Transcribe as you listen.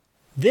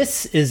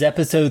This is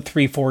episode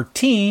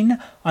 314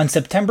 on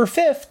September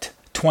 5th,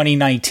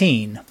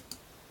 2019.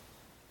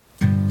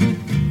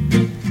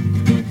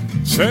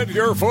 Set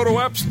your photo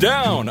apps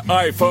down,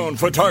 iPhone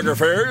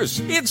photographers.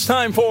 It's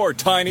time for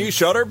Tiny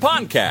Shutter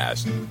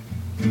Podcast.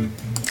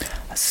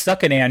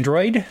 Suck it,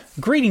 Android.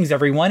 Greetings,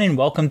 everyone, and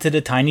welcome to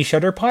the Tiny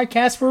Shutter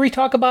Podcast, where we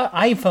talk about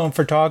iPhone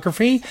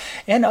photography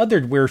and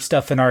other weird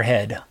stuff in our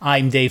head.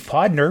 I'm Dave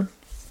Podner.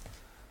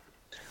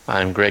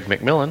 I'm Greg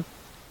McMillan.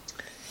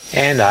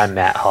 And I'm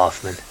Matt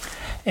Hoffman.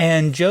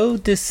 And Joe,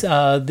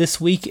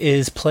 this week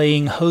is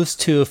playing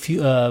host to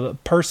a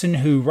person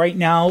who right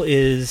now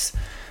is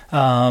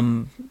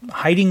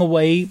hiding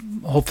away,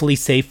 hopefully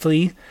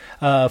safely,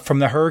 from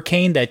the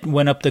hurricane that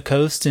went up the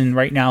coast and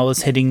right now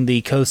is hitting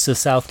the coast of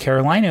South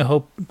Carolina. I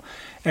hope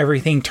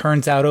everything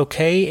turns out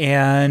okay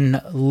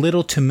and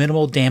little to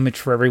minimal damage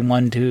for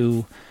everyone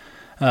who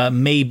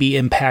may be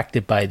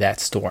impacted by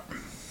that storm.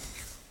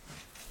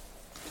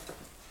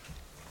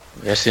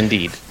 Yes,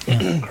 indeed.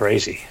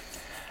 Crazy.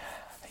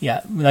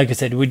 Yeah, like I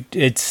said,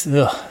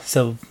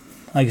 so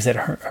like I said,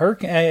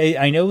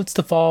 I know it's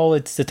the fall,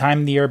 it's the time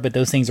of the year, but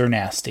those things are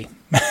nasty.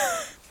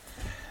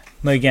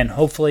 But again,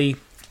 hopefully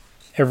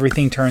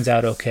everything turns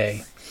out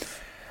okay.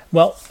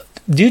 Well,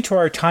 due to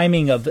our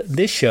timing of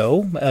this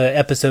show,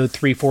 episode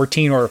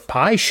 314, or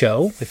Pi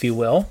Show, if you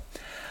will,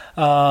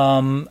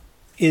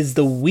 is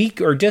the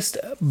week, or just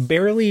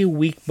barely a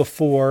week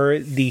before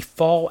the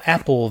fall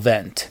Apple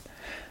event.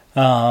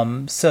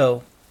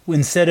 So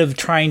instead of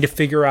trying to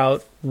figure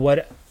out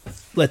what,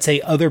 let's say,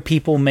 other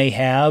people may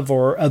have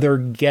or other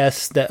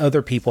guests that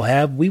other people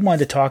have, we wanted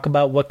to talk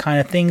about what kind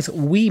of things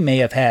we may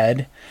have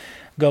had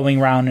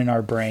going around in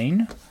our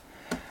brain,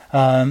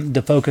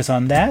 to focus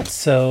on that.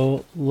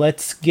 So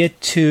let's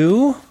get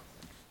to...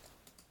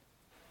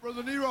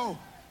 Brother Nero,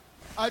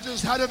 I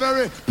just had a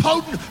very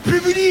potent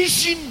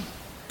premonition.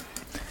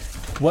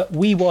 What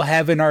we will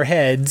have in our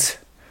heads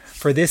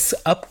for this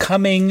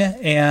upcoming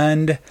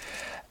and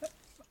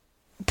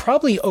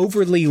probably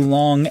overly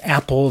long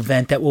Apple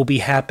event that will be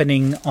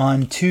happening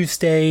on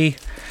Tuesday,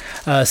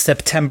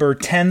 September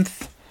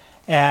 10th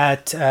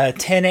at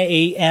 10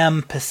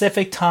 a.m.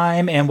 Pacific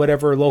time and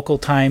whatever local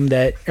time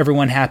that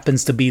everyone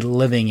happens to be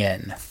living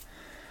in.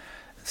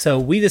 So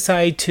we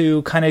decided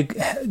to kind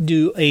of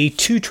do a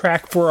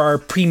two-track for our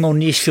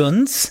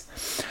premonitions,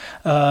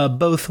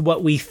 both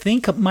what we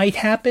think might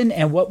happen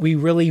and what we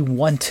really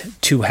want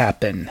to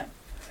happen.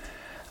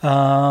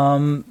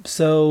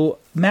 So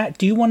Matt,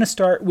 do you want to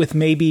start with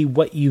maybe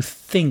what you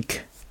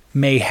think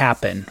may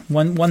happen?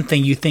 One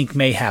thing you think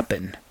may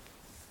happen.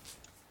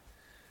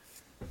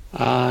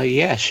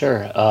 Yeah,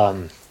 sure.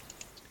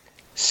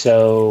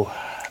 So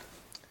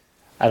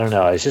I don't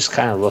know. I was just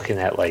kind of looking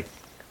at like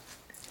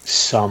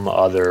some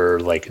other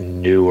like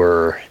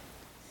newer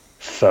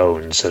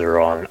phones that are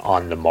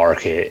on the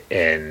market,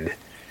 and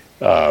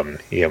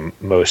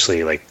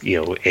mostly like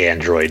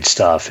Android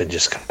stuff, and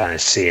just kind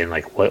of seeing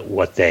like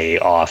what they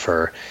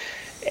offer.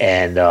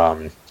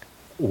 And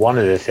one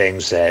of the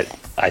things that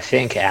I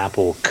think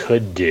Apple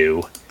could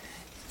do,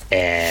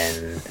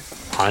 and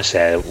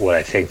honestly what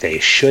I think they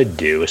should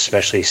do,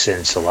 especially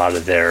since a lot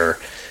of their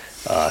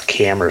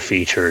camera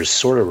features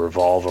sort of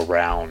revolve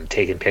around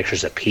taking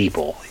pictures of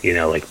people,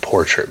 like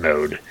portrait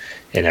mode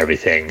and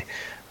everything.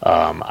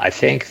 I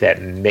think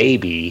that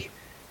maybe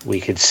we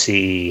could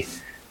see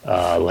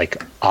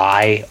like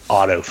eye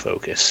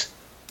autofocus,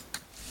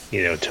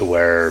 to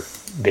where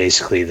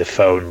basically the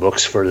phone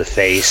looks for the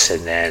face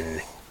and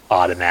then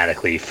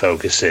automatically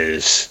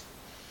focuses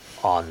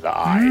on the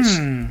eyes,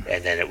 and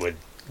then it would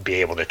be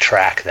able to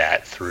track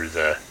that through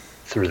the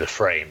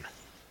frame.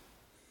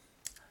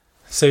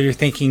 So you're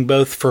thinking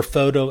both for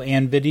photo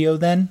and video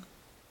then?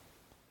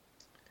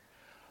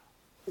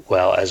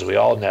 Well, as we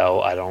all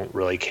know, I don't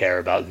really care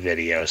about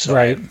video, so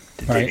right,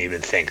 I didn't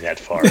even think that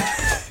far.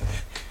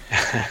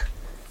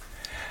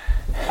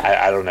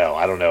 I don't know.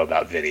 I don't know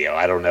about video.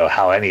 I don't know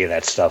how any of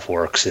that stuff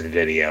works in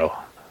video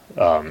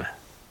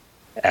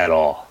at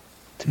all,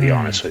 to be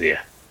honest with you.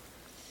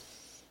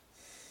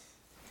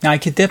 Now, I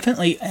could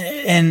definitely...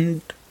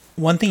 And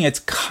one thing that's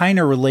kind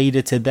of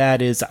related to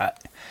that is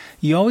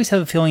you always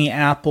have a feeling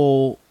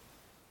Apple,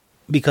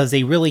 because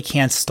they really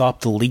can't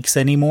stop the leaks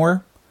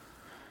anymore,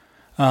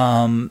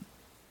 some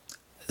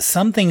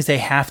things they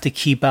have to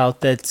keep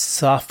out that's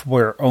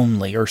software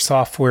only or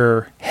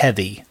software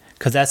heavy,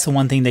 because that's the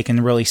one thing they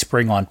can really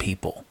spring on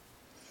people.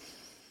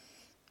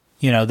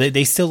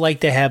 They still like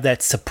to have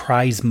that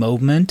surprise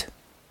moment.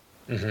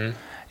 Mm-hmm.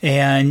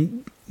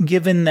 And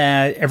given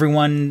that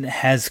everyone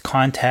has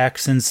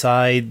contacts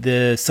inside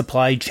the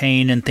supply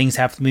chain and things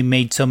have to be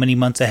made so many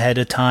months ahead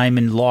of time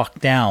and locked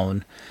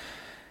down,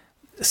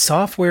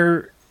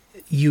 software,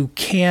 you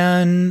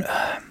can...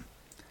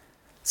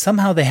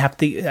 Somehow they have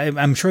to...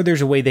 I'm sure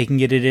there's a way they can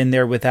get it in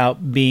there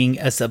without being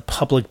as a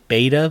public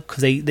beta,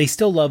 because they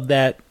still love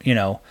that,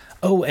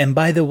 oh, and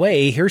by the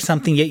way, here's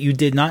something yet you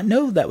did not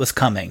know that was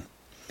coming.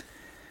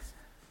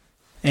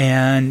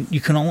 And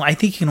I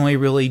think you can only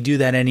really do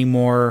that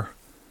anymore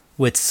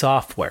with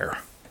software.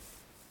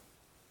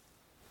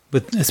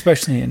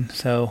 Especially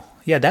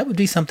Yeah, that would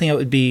be something that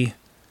would be,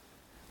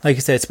 like I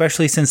said,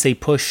 especially since they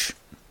push,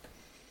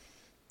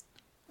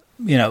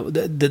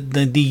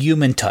 the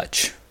human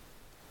touch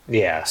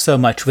Yeah. so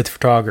much with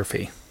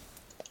photography.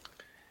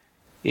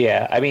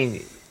 Yeah, I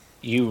mean,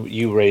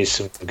 you raised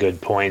some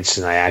good points,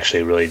 and I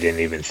actually really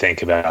didn't even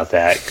think about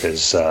that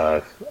because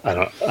I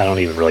don't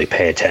even really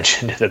pay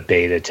attention to the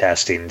beta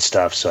testing and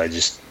stuff, so I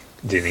just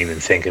didn't even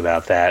think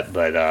about that.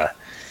 But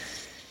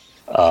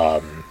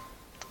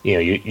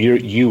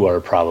you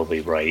are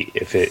probably right.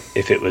 If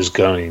it was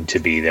going to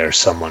be there,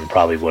 someone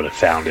probably would have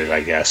found it,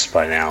 I guess,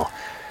 by now.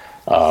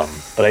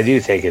 But I do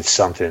think it's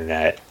something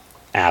that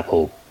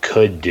Apple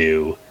could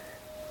do.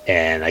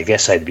 And I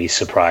guess I'd be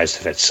surprised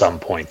if at some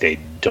point they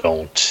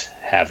don't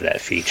have that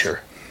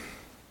feature.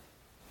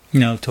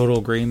 No, total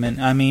agreement.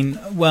 I mean,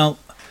 well,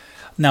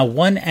 now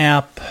one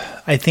app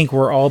I think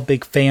we're all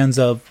big fans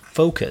of,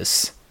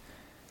 Focus,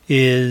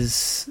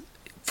 is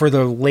for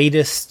the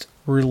latest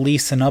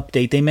release and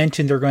update. They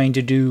mentioned they're going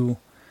to do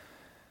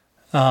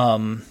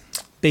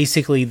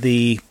basically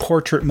the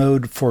portrait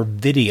mode for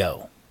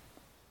video.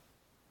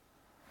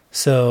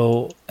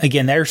 So,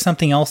 again, there's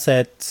something else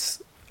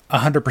that's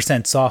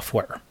 100%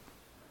 software.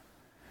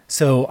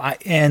 So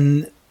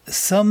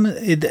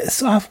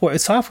software's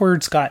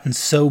gotten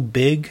so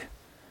big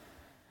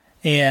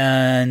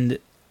and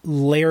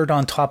layered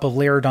on top of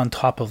layered on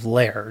top of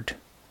layered.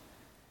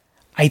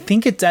 I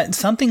think it's at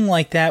something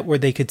like that where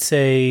they could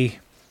say,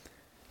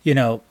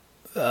 either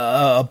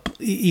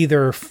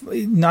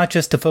not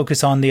just to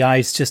focus on the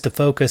eyes, just to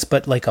focus,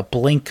 but like a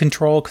blink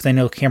control, because I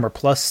know Camera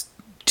Plus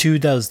 2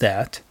 does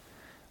that,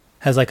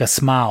 has like a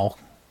smile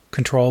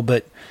control,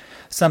 but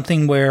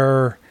something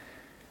where,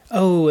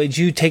 as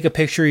you take a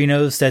picture, you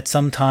notice that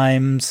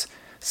sometimes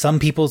some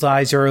people's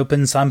eyes are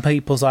open, some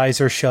people's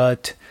eyes are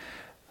shut.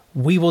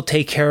 We will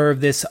take care of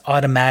this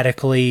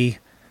automatically.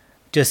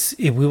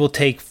 We will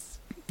take,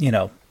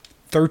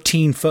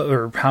 13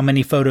 or how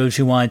many photos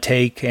you want to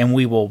take, and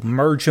we will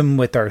merge them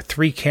with our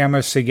 3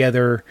 cameras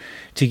together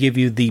to give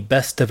you the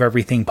best of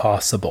everything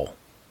possible.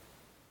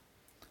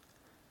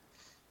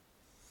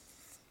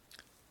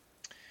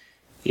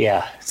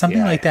 Yeah.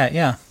 Something like that,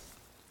 yeah.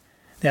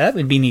 Yeah, that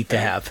would be neat to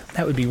have.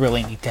 That would be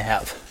really neat to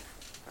have.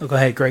 Oh, go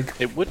ahead, Greg.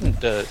 It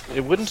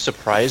wouldn't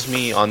surprise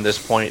me on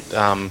this point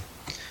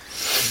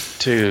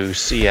to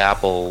see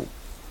Apple,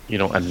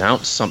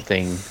 announce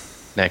something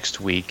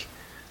next week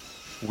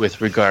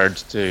with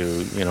regards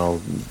to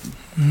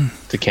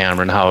the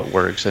camera and how it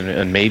works,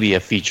 and maybe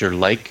a feature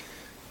like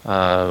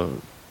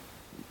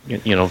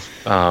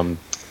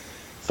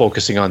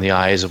focusing on the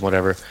eyes and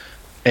whatever,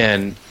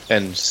 and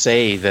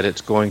say that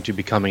it's going to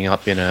be coming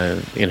up in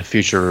a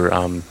future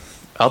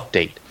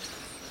update,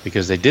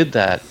 because they did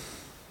that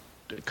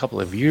a couple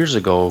of years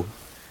ago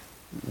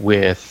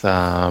with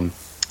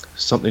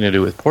something to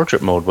do with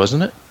portrait mode,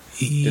 wasn't it?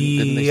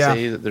 Didn't they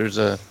say that there's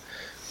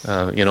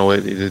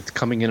it's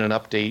coming in an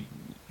update,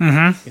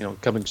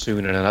 coming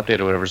soon in an update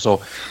or whatever?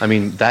 So, I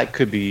mean, that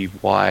could be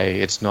why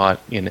it's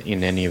not in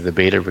any of the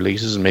beta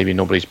releases, and maybe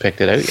nobody's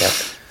picked it out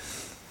yet.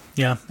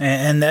 Yeah,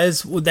 and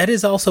that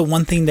is also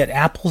one thing that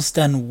Apple's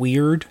done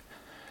weird.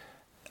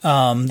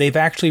 They've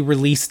actually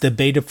released the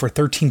beta for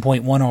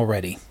 13.1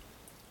 already.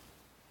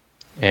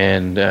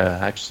 And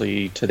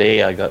actually,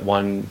 today I got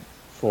one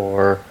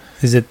for...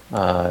 Is it?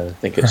 I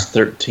think it's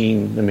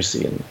 13. Let me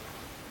see.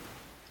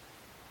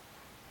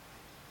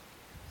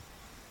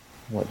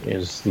 What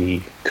is the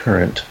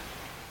current?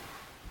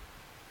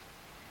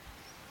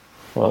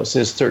 Well, it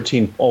says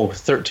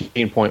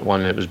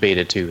 13.1. It was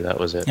beta 2. That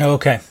was it. Oh,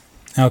 okay.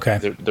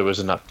 There was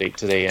an update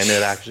today, and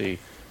it actually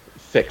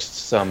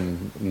fixed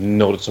some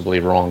noticeably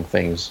wrong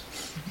things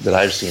that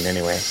I've seen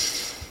anyway.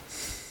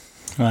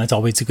 Well, that's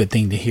always a good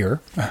thing to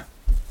hear.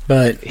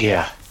 But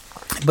yeah.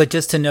 But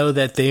just to know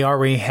that they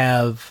already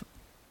have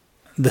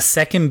the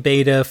second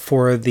beta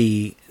for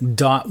the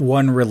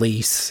 .1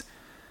 release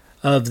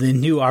of the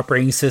new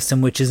operating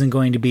system, which isn't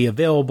going to be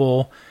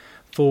available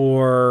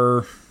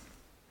for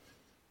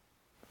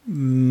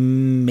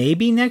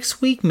maybe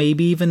next week,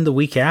 maybe even the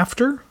week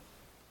after.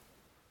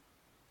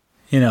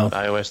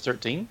 iOS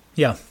 13?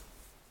 Yeah.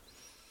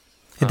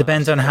 It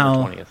depends on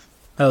how... 20th.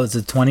 Oh, it's the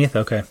 20th?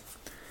 Okay.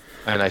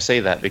 And I say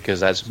that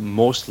because that's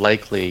most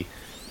likely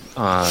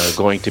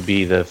going to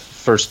be the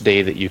first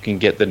day that you can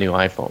get the new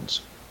iPhones.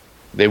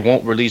 They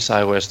won't release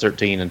iOS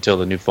 13 until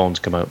the new phones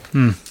come out.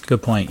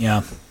 Good point,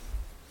 yeah.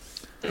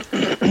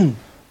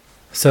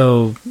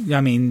 So,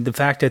 I mean, the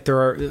fact that there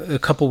are a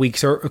couple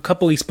weeks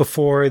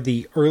before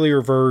the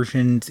earlier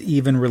versions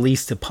even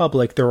released to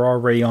public, they're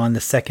already on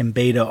the second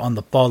beta on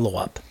the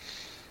follow-up.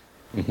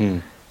 Mm-hmm.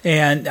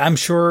 And I'm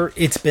sure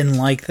it's been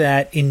like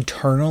that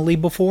internally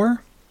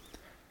before.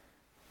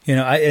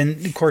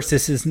 And of course,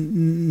 this is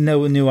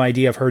no new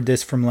idea. I've heard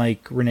this from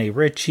like Rene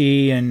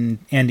Ritchie and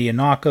Andy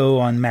Anako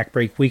on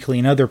MacBreak Weekly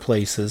and other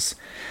places,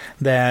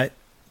 that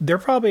they're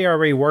probably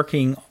already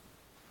working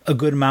a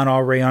good amount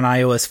already on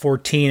iOS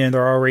 14, and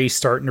they're already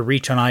starting to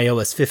reach on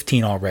iOS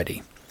 15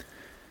 already.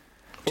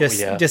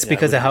 just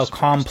because of how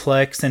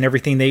complex and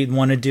everything they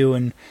want to do,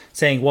 and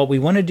saying, well, we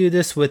want to do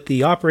this with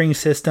the operating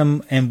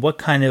system, and what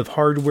kind of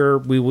hardware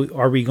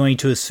are we going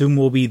to assume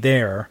will be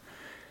there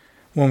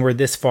when we're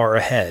this far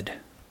ahead.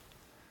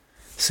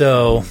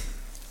 So,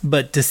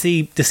 but to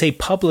say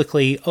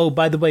publicly, oh,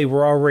 by the way,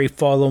 we're already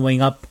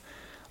following up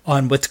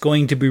on what's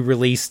going to be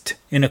released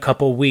in a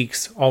couple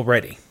weeks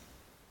already.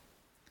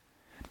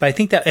 But I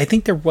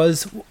think it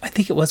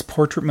was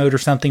portrait mode or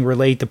something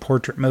related to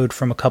portrait mode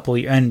from a couple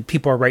of, and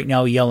people are right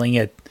now yelling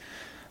at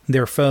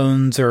their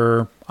phones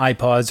or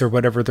iPods or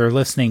whatever they're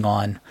listening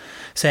on,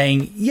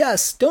 saying,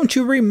 yes, don't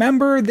you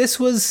remember this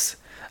was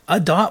a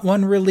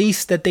 .1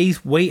 release that they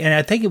wait, and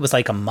I think it was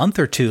like a month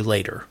or two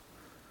later.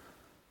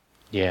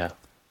 Yeah.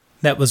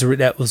 I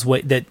forget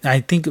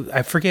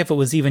if it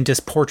was even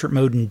just portrait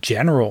mode in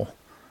general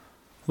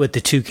with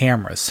the two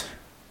cameras.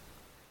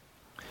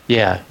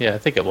 Yeah, I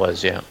think it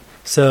was, yeah.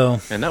 So,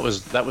 and that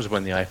was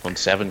when the iPhone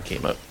 7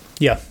 came out.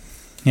 Yeah.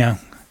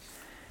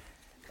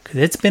 'Cause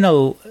it's been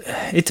a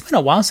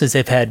while since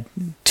they've had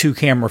two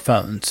camera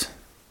phones.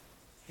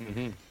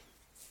 Mm-hmm.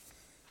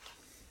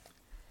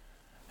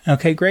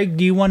 Okay, Greg,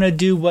 do you want to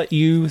do what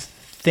you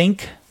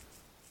think?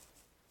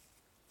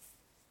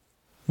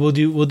 We'll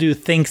do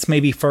thinks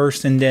maybe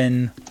first, and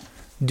then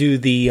do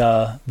the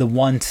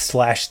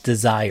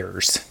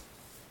want/desires.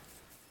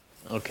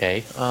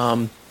 Okay.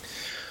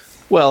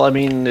 Well, I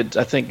mean,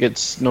 I think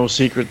it's no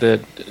secret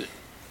that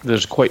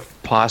there's quite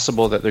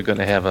possible that they're going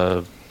to have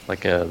I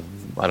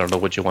don't know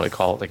what you want to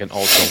call it, like an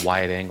ultra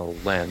wide angle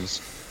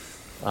lens.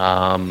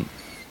 I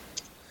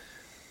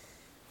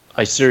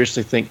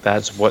seriously think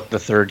that's what the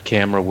third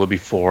camera will be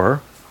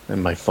for.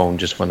 And my phone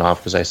just went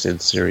off because I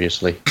said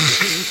seriously.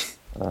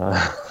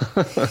 I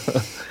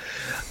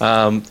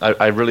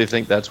really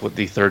think that's what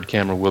the third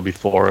camera will be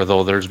for,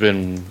 although there's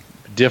been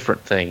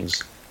different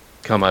things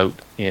come out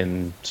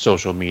in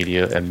social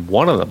media, and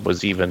one of them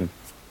was even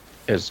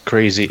as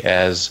crazy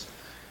as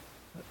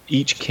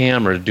each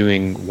camera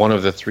doing one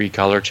of the three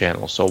color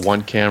channels. So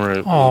one camera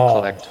will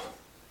collect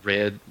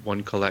red,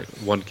 one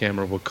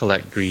camera will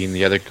collect green,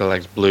 the other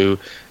collects blue,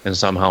 and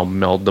somehow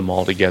meld them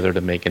all together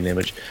to make an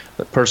image.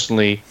 But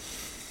personally,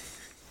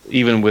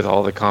 even with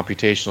all the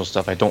computational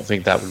stuff, I don't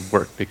think that would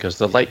work, because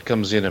the light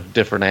comes in at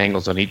different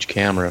angles on each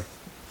camera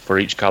for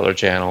each color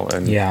channel,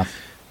 and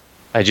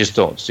I just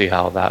don't see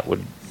how that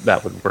would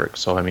work.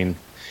 So I mean,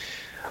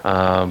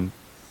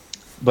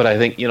 but I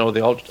think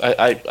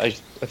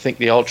I think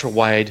the ultra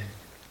wide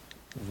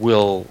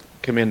will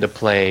come into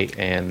play,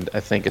 and I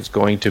think it's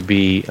going to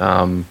be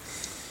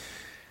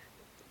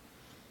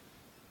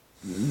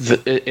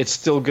it's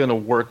still going to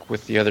work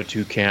with the other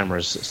two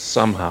cameras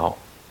somehow.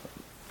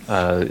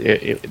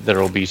 There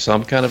will be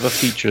some kind of a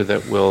feature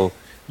that will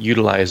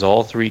utilize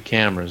all three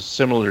cameras,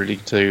 similarly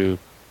to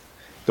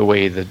the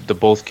way that the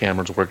both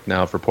cameras work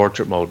now for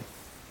portrait mode.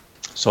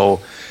 So,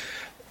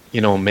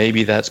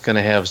 maybe that's going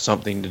to have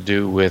something to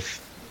do with,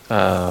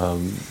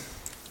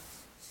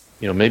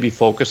 maybe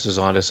focuses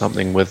onto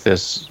something with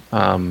this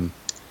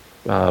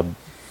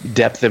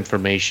depth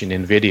information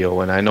in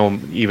video. And I know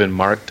even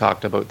Mark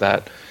talked about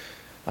that.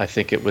 I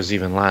think it was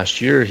even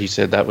last year. He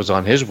said that was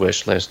on his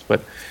wish list.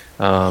 But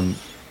I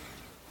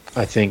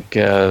think,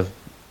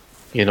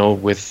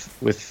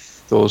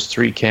 with those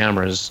three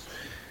cameras,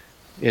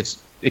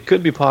 it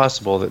could be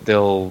possible that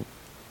they'll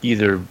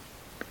either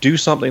do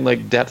something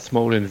like depth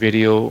mode in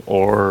video,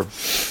 or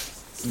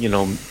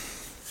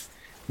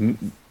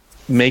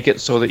make it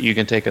so that you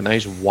can take a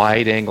nice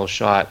wide angle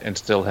shot and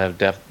still have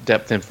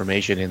depth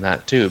information in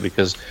that too,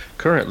 because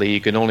currently you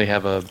can only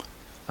have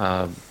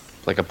a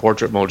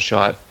portrait mode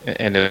shot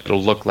and it'll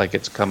look like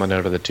it's coming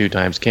out of the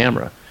 2x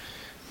camera.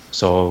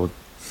 So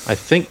I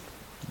think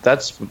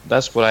that's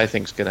what I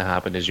think is going to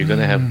happen, is you're going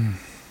to have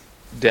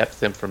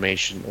depth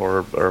information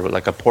or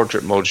like a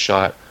portrait mode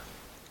shot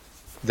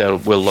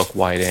that will look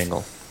wide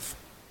angle.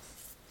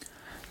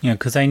 Yeah,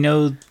 because I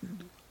know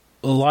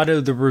a lot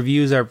of the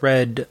reviews I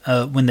read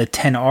when the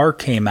 10R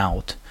came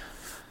out,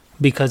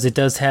 because it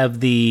does have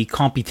the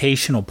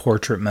computational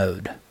portrait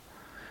mode,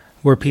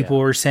 where people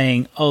were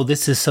saying, oh,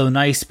 this is so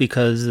nice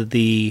because of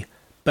the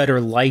better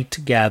light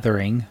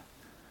gathering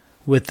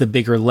with the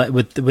bigger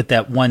with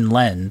that one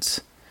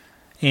lens,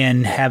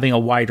 and having a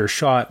wider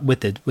shot with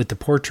the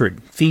portrait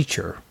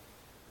feature.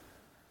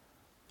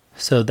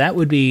 So that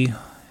would be,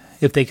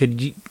 if they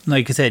could,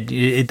 like I said,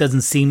 it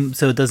doesn't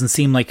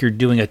seem like you're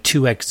doing a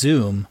 2x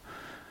zoom,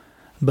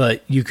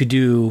 but you could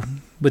do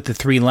with the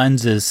three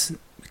lenses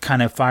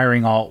kind of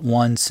firing all at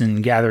once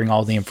and gathering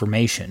all the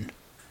information.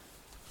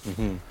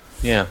 Mm-hmm.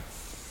 Yeah,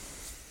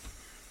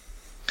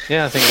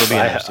 I think it'll be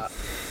interesting.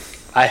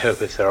 I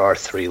hope if there are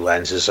three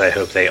lenses, I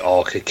hope they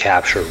all could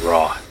capture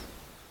RAW.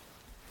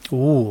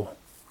 Ooh.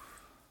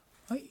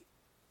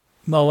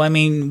 Well, I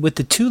mean, with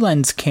the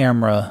 2-lens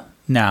camera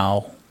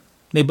now,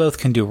 they both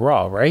can do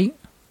RAW, right?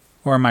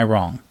 Or am I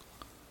wrong?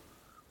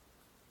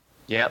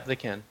 Yeah, they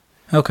can.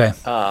 Okay.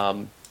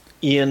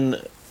 In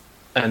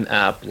an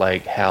app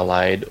like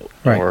Halide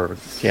or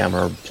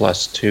Camera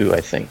Plus 2,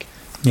 I think.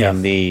 Yeah.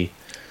 In the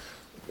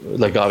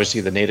like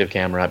obviously the native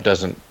camera app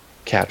doesn't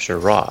capture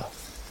RAW,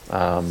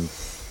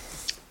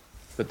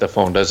 but the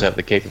phone does have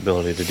the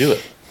capability to do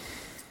it.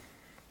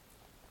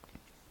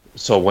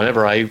 So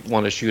whenever I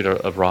want to shoot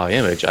a RAW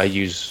image, I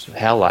use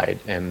Halide,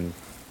 and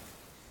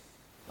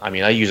I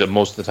mean I use it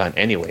most of the time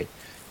anyway,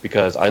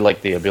 because I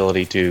like the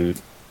ability to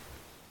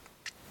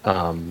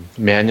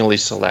manually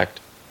select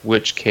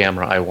which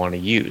camera I want to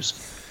use.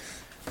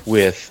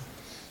 With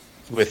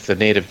the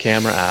native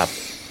camera app,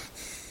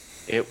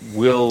 it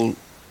will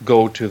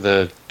go to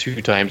the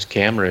 2x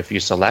camera if you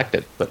select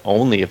it, but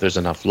only if there's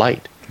enough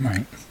light.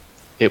 Right.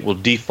 It will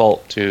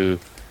default to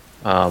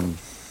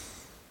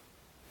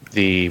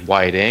the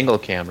wide angle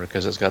camera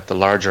because it's got the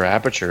larger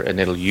aperture, and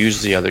it'll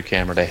use the other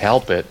camera to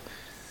help it.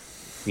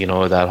 You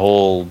know, that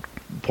whole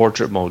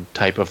portrait mode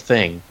type of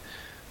thing.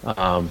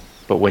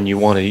 But when you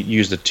want to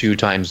use the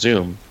 2x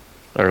zoom,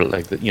 or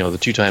like the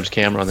 2x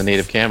camera on the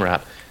native camera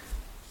app,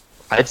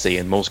 I'd say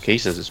in most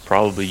cases it's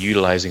probably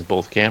utilizing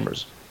both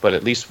cameras. But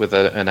at least with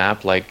an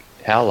app like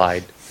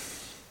Halide,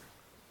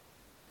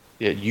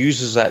 it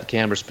uses that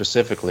camera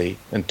specifically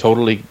and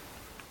totally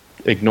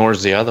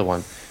ignores the other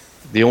one.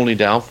 The only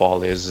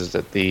downfall is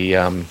that the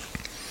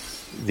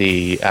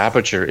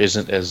aperture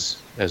isn't as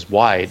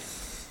wide,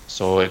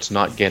 so it's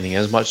not getting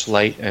as much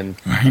light, and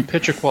the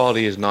picture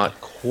quality is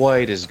not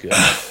quite as good.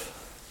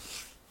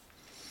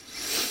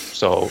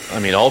 So, I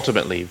mean,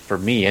 ultimately, for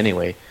me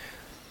anyway,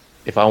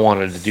 if I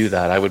wanted to do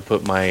that, I would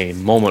put my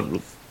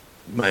Moment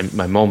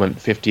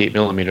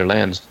 58mm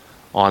lens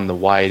on the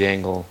wide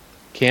angle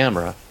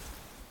camera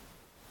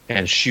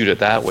and shoot it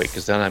that way,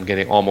 because then I'm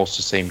getting almost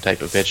the same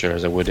type of picture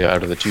as I would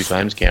out of the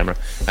 2x camera,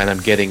 and I'm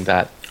getting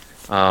that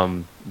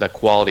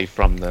quality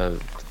from the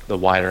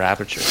wider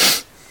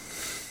aperture.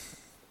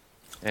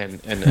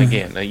 And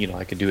again,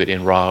 I could do it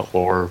in RAW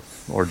or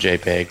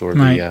JPEG or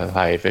the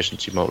high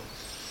efficiency mode.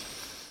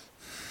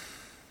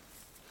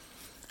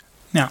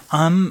 Now,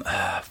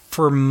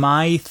 for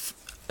my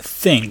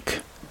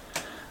think,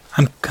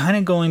 I'm kind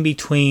of going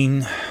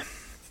between.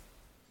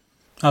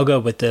 I'll go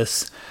with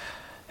this.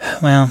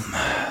 Well,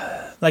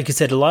 like I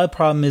said, a lot of the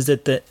problem is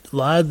that a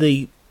lot of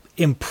the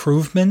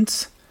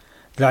improvements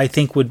that I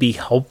think would be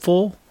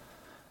helpful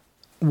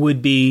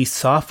would be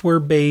software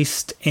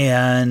based,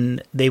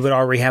 and they would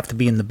already have to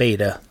be in the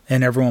beta,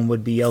 and everyone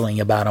would be yelling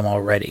about them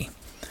already.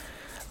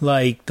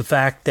 Like the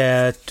fact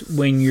that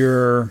when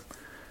you're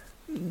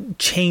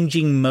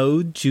changing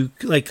modes, you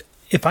like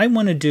if I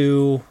want to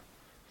do,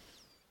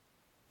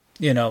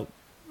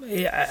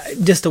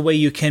 just a way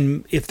you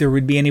can, if there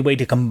would be any way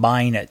to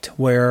combine it,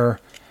 where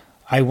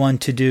I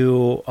want to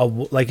do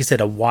like I said,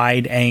 a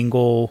wide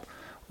angle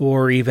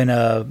or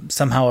even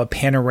somehow a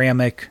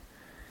panoramic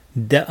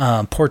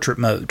portrait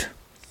mode.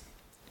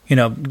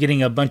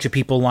 Getting a bunch of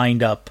people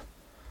lined up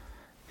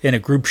in a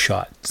group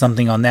shot,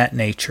 something on that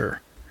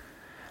nature.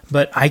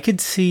 But I could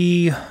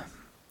see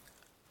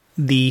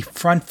the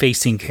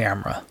front-facing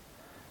camera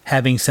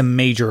having some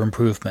major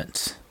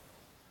improvements.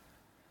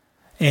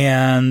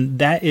 And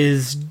that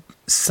is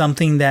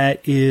something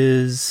that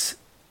is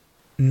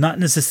not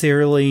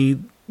necessarily,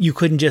 you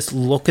couldn't just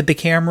look at the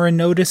camera and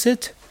notice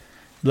it,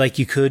 like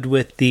you could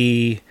with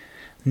the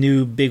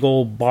new big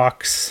old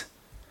box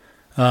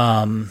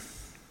bump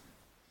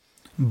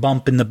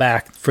in the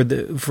back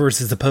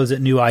versus the supposed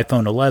new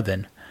iPhone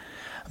 11.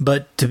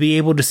 But to be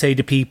able to say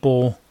to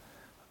people,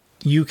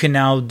 you can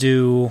now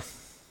do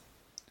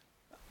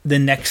the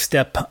next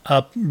step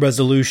up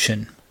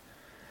resolution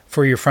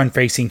for your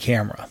front-facing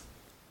camera.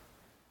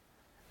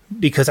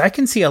 Because I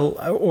can see a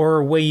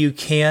way you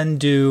can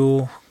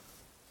do,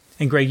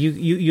 and Greg,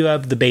 you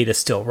have the beta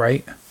still,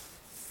 right?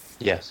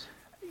 Yes.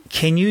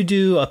 Can you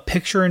do a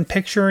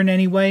picture-in-picture in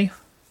any way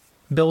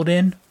built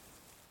in?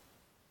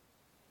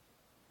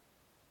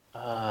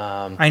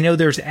 I know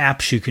there's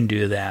apps you can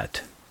do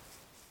that.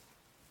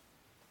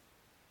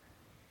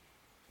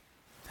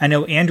 I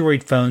know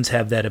Android phones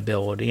have that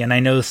ability, and I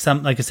know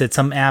some, like I said,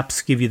 some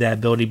apps give you that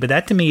ability, but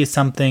that to me is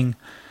something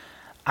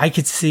I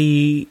could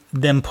see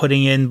them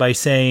putting in by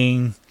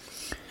saying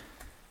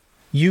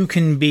you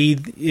can be,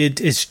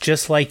 it's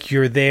just like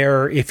you're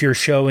there if you're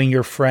showing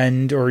your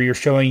friend or you're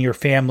showing your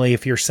family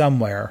if you're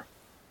somewhere.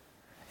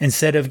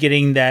 Instead of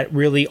getting that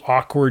really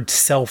awkward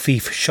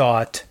selfie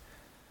shot,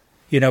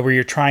 where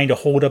you're trying to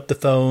hold up the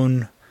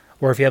phone,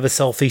 or if you have a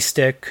selfie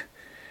stick,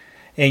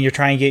 and you're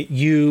trying to get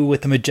you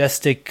with the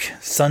majestic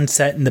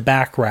sunset in the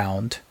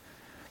background.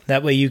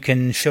 That way you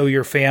can show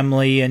your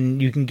family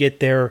and you can get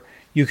there.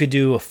 You could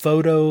do a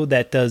photo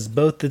that does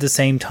both at the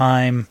same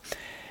time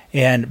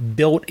and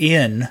built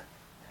in,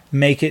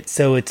 make it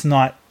so it's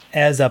not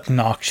as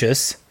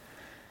obnoxious.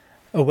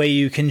 A way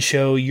you can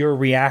show your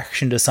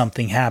reaction to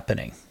something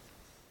happening.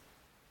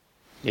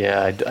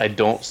 Yeah, I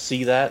don't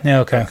see that.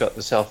 Yeah, okay. I've got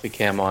the selfie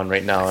cam on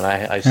right now, and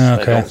I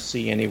don't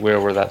see anywhere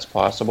where that's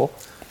possible.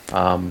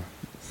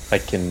 I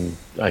can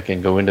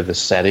go into the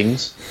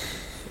settings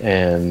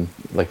and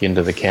like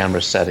into the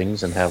camera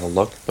settings and have a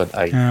look, but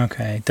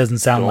it doesn't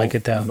sound like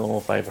it though. I don't know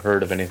if I've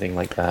heard of anything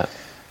like that.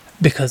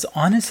 Because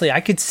honestly,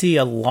 I could see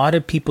a lot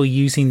of people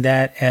using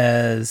that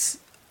as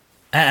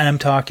and I'm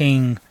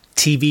talking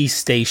TV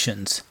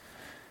stations,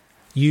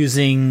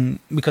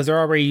 because they're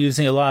already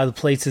using, a lot of the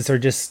places are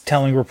just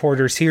telling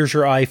reporters, here's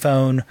your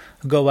iPhone,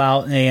 go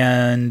out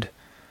and,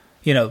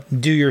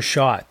 do your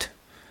shot.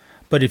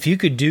 But if you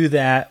could do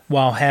that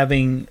while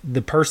having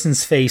the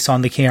person's face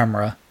on the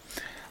camera,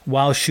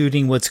 while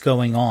shooting what's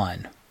going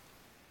on,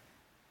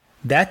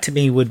 that to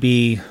me would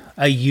be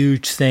a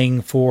huge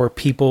thing for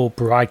people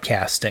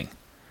broadcasting,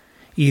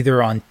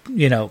 either on,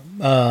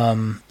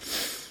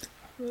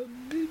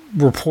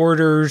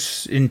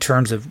 reporters in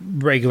terms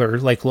of regular,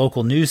 like,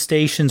 local news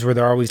stations where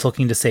they're always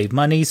looking to save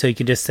money. So you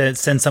could just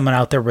send someone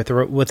out there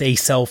with a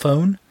cell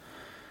phone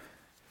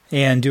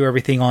and do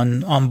everything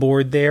on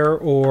board there.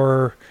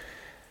 Or,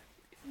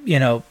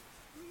 you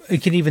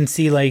can even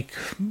see, like,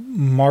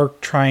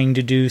 Mark trying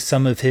to do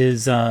some of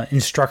his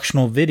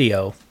instructional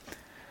video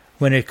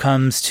when it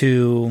comes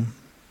to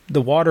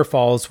the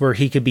waterfalls, where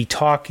he could be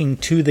talking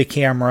to the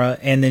camera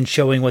and then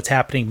showing what's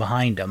happening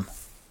behind him.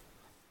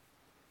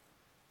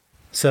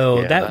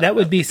 So that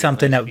would be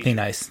something that would be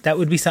nice. That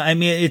would be something. I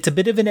mean, it's a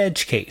bit of an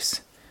edge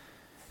case.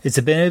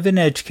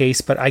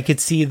 But I could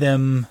see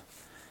them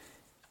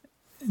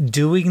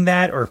doing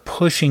that or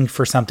pushing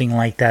for something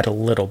like that a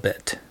little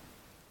bit.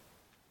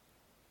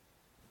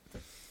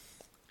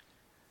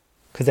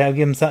 Because that would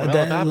give them something.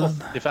 Well,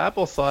 if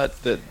Apple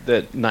thought that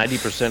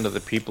 90% of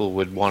the people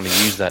would want to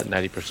use that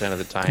 90% of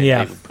the time,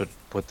 they would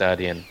put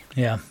that in.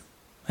 Yeah.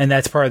 And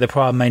that's part of the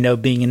problem. I know,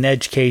 being an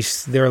edge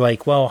case, they're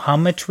like, well, how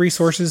much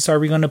resources are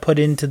we going to put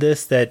into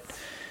this? That,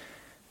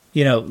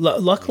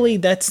 luckily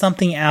that's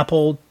something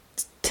Apple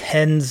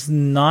tends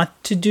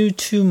not to do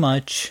too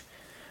much,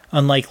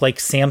 unlike like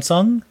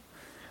Samsung,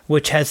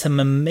 which has some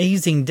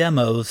amazing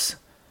demos,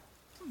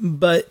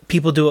 but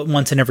people do it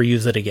once and never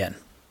use it again.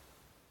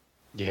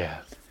 Yeah.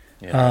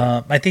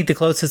 I think the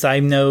closest I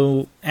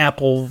know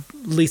Apple,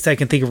 at least I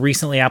can think of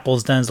recently,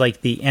 Apple's done is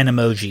like the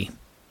Animoji.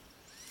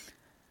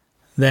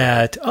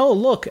 That, oh,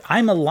 look,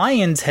 I'm a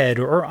lion's head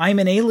or I'm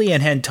an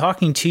alien head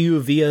talking to you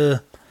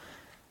via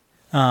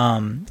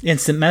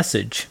instant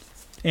message.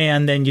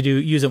 And then you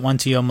use it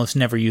once, you almost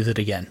never use it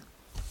again.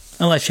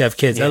 Unless you have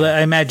kids. Yeah.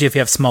 I imagine if you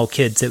have small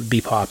kids, it would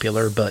be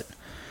popular, but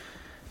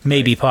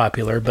maybe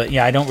popular. But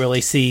yeah, I don't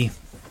really see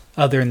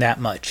other than that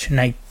much.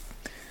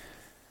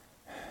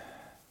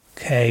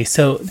 Okay,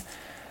 so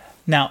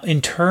now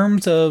in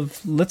terms of,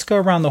 let's go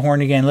around the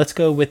horn again. Let's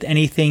go with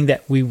anything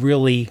that we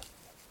really,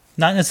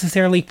 not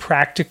necessarily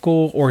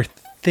practical or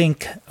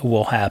think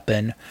will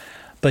happen,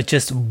 but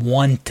just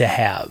want to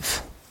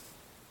have.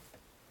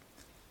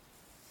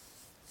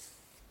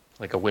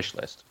 Like a wish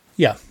list.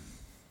 Yeah.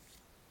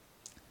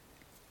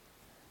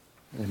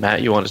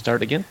 Matt, you want to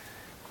start again?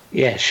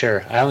 Yeah,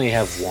 sure. I only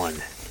have one.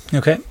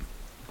 Okay.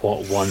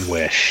 One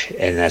wish,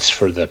 and that's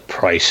for the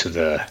price of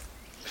the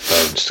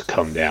phones to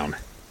come down.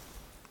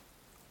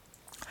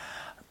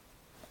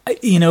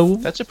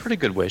 That's a pretty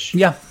good wish.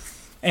 Yeah.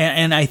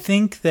 And I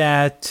think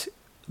that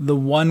the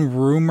one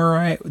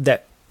rumor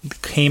that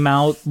came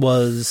out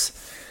was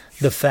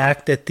the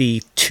fact that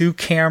the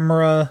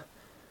 2-camera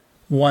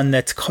one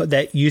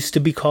that used to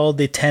be called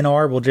the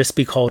XR will just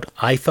be called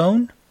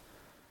iPhone.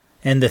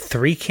 And the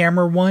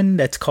 3-camera one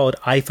that's called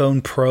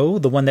iPhone Pro,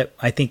 the one that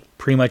I think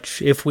pretty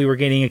much, if we were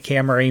getting a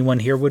camera, anyone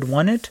here would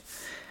want it.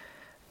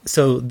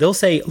 So they'll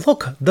say,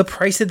 look, the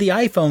price of the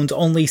iPhone's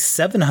only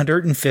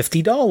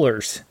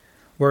 $750,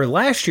 where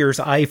last year's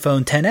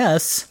iPhone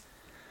XS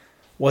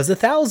was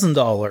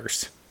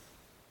 $1,000.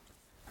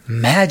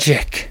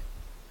 Magic.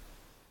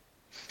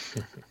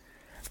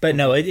 But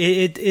no,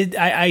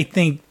 I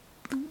think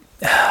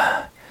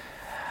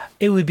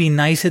it would be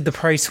nice if the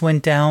price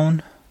went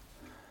down.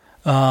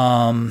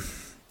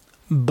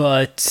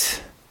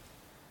 But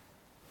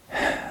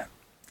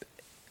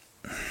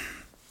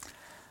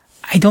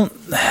I don't.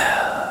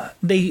 I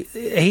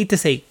hate to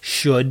say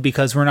should,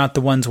 because we're not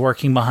the ones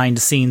working behind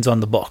the scenes on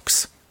the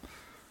books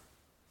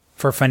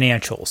for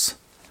financials,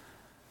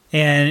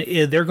 and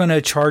they're going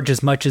to charge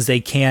as much as they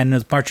can,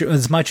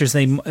 as much as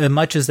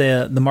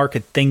the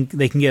market think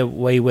they can get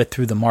away with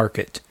through the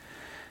market.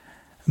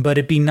 But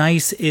it'd be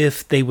nice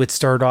if they would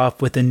start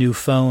off with a new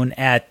phone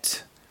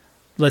at,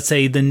 let's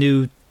say, the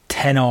new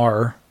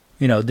XR,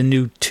 the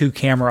new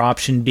 2-camera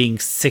option being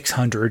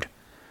 $600.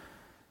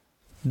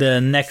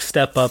 The next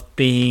step up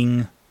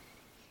being,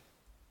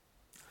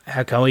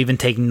 heck, I'll even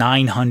take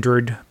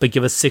 $900, but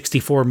give us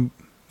 64,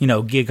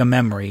 gig of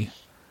memory.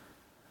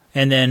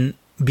 And then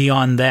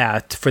beyond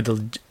that, for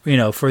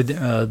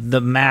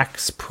the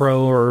Max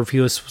Pro, or if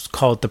you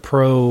call it the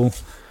Pro,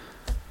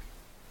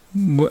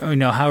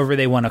 however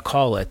they want to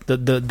call it,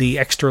 the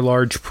extra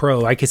large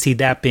Pro, I could see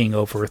that being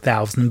over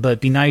 $1,000. But it'd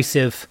be nice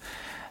if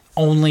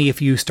only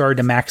if you started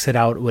to max it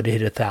out, it would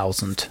hit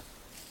 $1,000.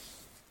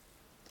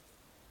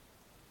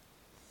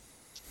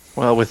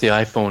 Well, with the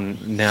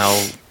iPhone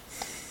now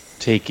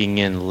taking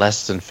in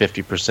less than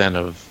 50%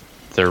 of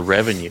their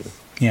revenue,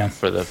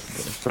 for the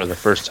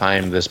first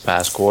time this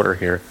past quarter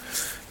here,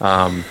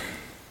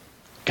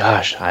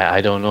 gosh, I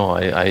don't know.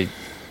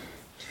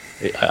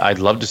 I'd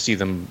love to see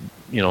them,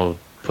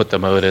 put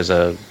them out as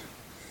a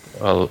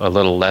a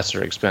little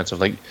lesser expensive.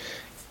 Like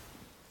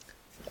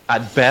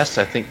at best,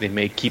 I think they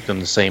may keep them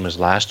the same as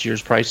last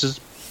year's prices,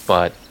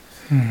 but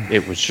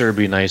it would sure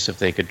be nice if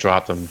they could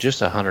drop them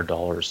just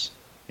 $100.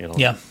 You know,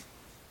 Yeah.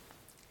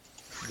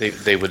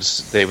 they would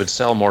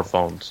sell more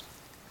phones.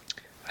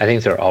 I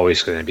think they're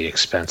always going to be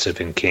expensive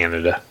in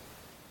Canada.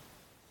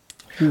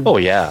 Oh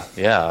yeah.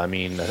 I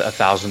mean,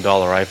 $1,000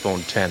 iPhone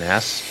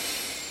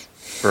XS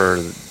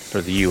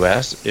for the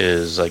US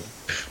is like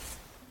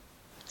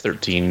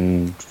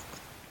 13,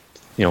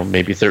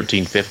 maybe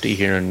 $13.50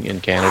 here in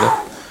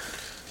Canada.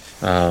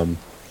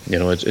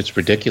 It's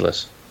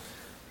ridiculous.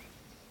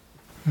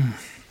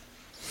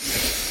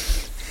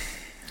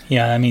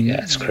 Yeah, I mean,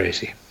 Yeah, it's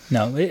crazy.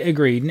 no,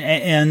 agreed.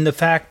 And the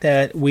fact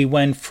that we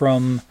went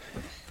from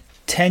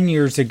 10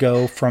 years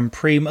ago from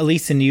at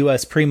least in the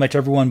US, pretty much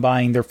everyone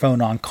buying their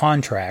phone on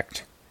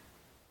contract,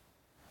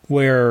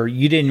 where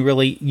you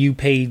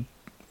paid,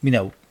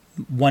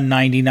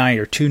 $199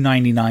 or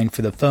 $299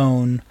 for the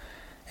phone,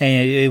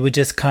 and it would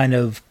just kind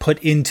of put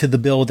into the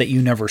bill that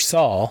you never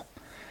saw,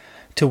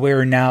 to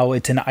where now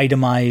it's an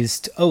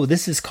itemized,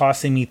 this is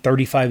costing me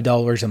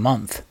 $35 a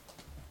month.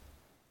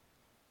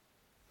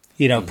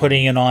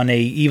 Putting it on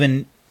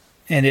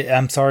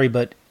I'm sorry,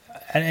 but,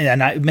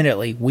 and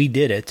admittedly, we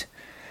did it,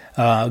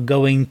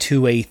 going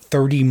to a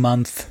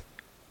 30-month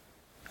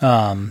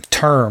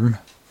term.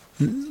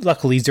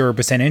 Luckily,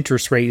 0%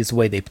 interest rate is the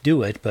way they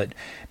do it, but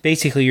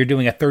basically you're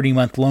doing a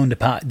 30-month loan to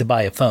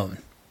buy a phone.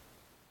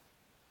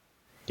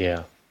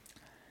 Yeah.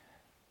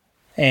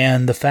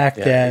 And the fact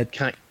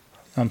that...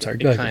 I'm sorry,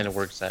 go It ahead. kind of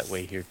works that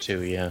way here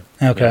too, yeah.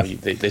 Okay.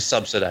 They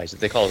subsidize it.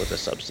 They call it a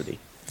subsidy.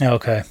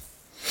 Okay.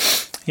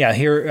 Yeah,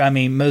 here, I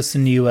mean, most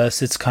in the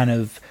U.S., it's kind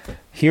of,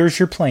 here's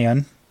your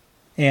plan,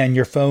 and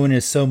your phone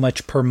is so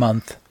much per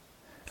month,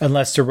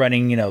 unless they're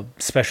running,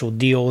 special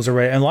deals, and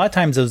a lot of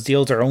times those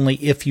deals are only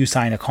if you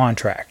sign a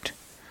contract.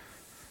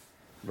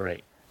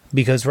 Right.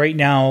 Because right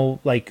now,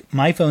 like,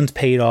 my phone's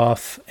paid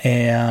off,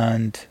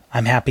 and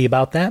I'm happy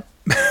about that.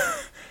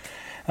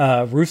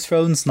 Ruth's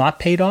phone's not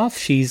paid off.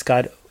 She's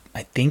got,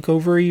 I think,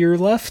 over a year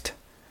left.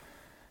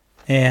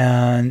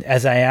 And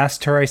as I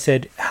asked her, I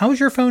said, how's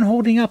your phone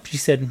holding up? She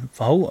said,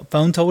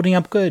 phone's holding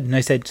up good. And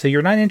I said, so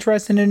you're not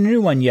interested in a new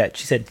one yet?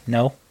 She said,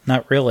 no,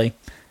 not really.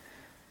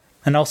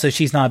 And also,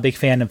 she's not a big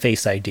fan of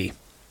Face ID.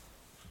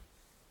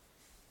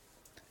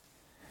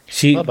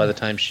 Well, by the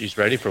time she's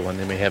ready for one,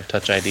 they may have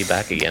Touch ID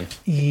back again.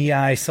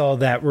 Yeah, I saw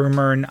that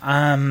rumor,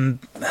 and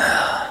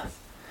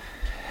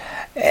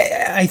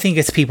I think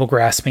it's people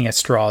grasping at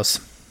straws.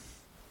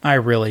 I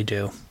really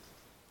do.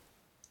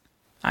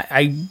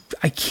 I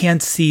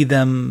can't see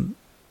them.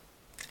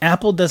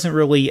 Apple doesn't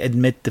really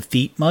admit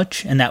defeat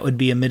much, and that would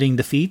be admitting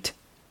defeat.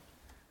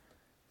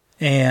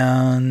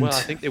 And Well, I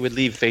think they would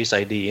leave Face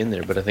ID in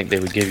there, but I think they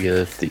would give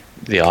you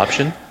the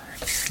option.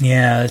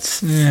 yeah,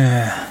 it's.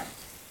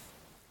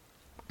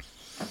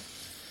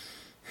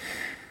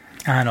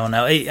 I don't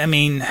know. I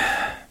mean,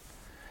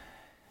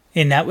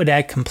 and that would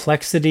add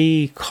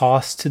complexity,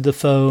 cost to the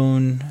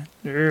phone.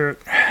 I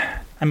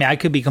mean, I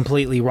could be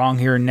completely wrong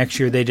here. Next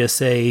year, they just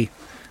say,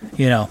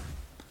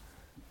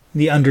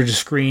 the under the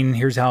screen,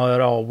 here's how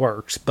it all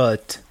works.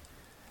 But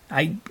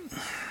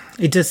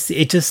it just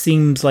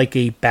seems like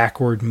a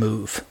backward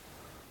move.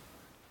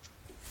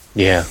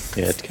 Yeah,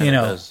 it kind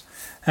of does.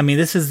 I mean,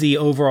 this is the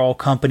overall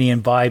company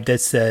and vibe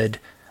that said,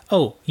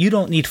 oh, you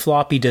don't need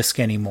floppy disk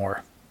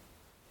anymore.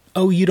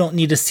 Oh, you don't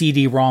need a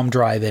CD-ROM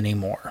drive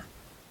anymore.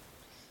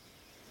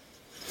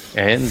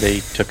 And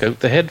they took out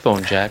the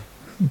headphone jack.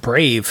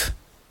 Brave.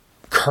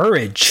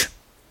 Courage.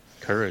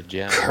 Courage,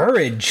 yeah.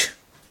 Courage.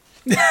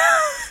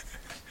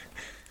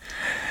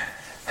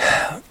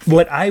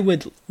 What I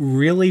would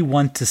really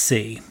want to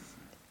see,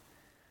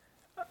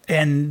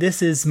 and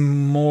this is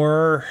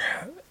more,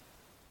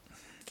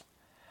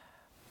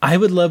 I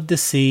would love to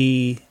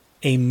see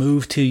a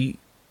move to,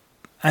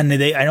 and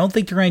I don't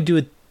think they're going to do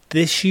it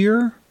this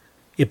year.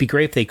 It'd be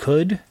great if they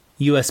could.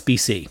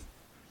 USB-C.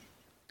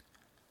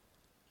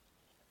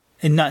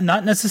 And not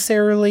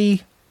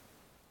necessarily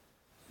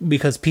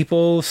because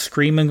people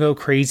scream and go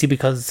crazy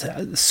because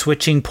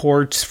switching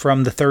ports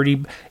from the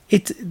 30...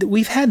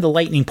 We've had the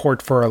Lightning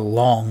port for a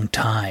long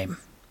time.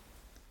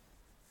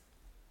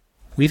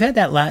 We've had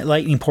that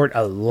Lightning port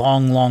a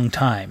long, long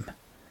time.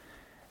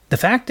 The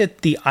fact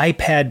that the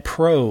iPad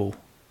Pro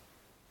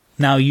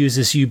now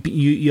uses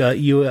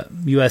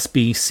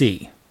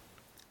USB-C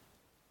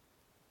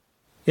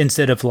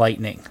instead of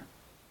Lightning,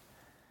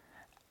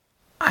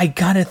 I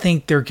gotta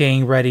think they're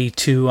getting ready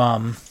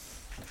to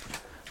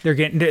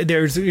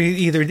there's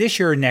either this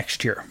year or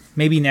next year.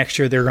 Maybe next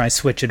year they're going to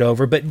switch it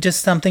over, but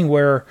just something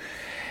where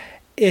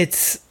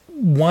it's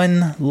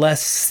one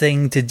less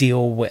thing to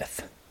deal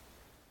with.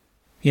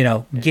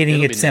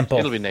 Getting it simple.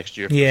 It'll be next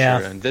year for Yeah.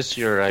 sure. And this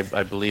year,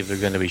 I believe they're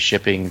going to be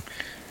shipping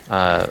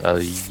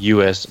a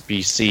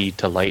USB-C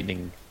to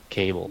Lightning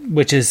cable,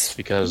 Which is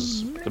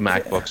because the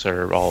MacBooks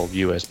are all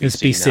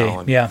USB-C USB-C. now.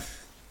 And, Yeah.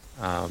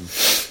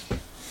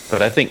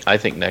 But I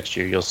think next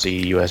year you'll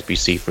see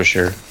USB-C for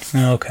sure.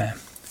 Okay.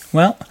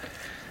 Well,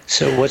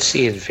 So what's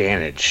the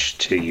advantage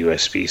to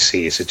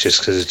USB-C? Is it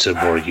just because it's a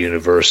more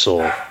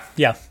universal?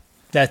 Yeah,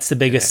 that's the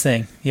biggest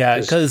thing. Yeah,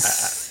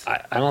 because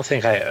I don't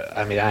think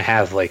I mean, I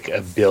have like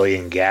a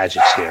billion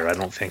gadgets here. I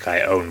don't think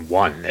I own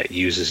one that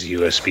uses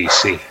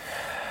USB-C.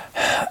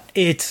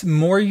 it's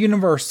more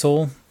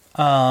universal.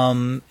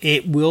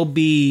 It will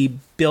be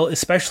built,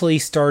 especially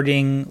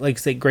starting,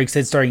 like Greg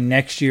said, starting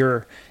next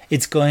year.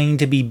 It's going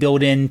to be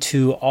built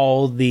into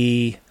all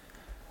the,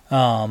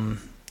 and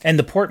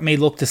the port may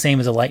look the same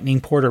as a Lightning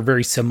port or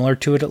very similar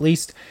to it at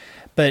least,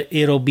 but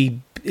it'll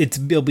be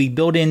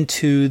built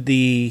into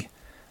the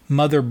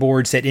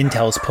motherboards that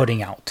Intel's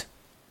putting out.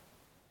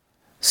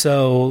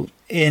 So,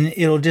 and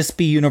it'll just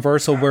be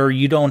universal where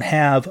you don't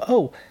have,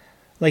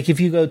 like if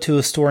you go to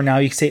a store now,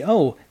 you can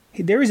say,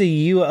 there's I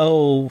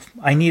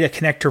need a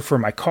connector for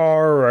my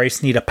car, or I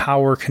just need a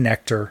power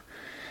connector.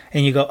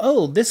 And you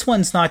go, this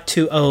one's not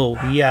too,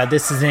 yeah,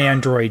 this is an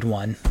Android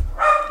one.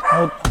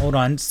 Hold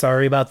on.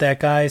 Sorry about that,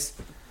 guys.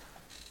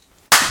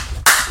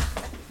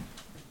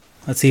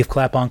 Let's see if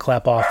clap on,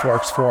 clap off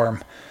works for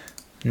him.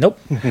 Nope.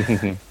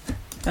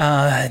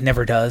 It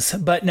never does.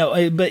 But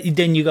no, but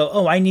then you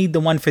go, I need the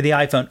one for the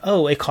iPhone.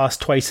 It costs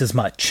twice as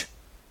much.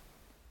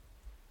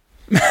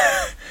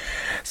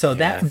 So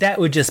that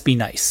would just be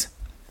nice.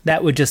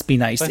 That would just be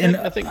nice.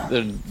 I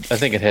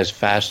think it has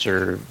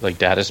faster like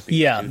data speed.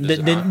 Yeah,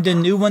 the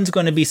new one's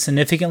going to be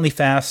significantly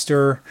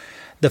faster.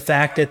 The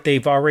fact that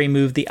they've already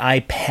moved the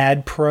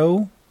iPad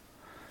Pro,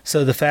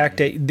 so the fact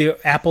that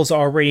Apple's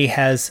already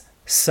has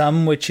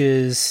some which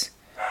is,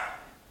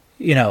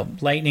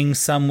 Lightning,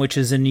 some which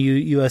is a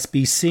new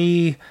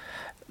USB-C.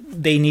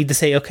 They need to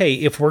say, okay,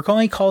 if we're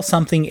going to call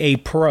something a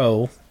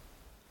Pro,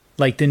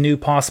 like the new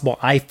possible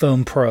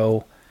iPhone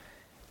Pro,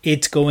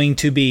 it's going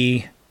to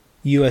be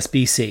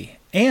USB-C,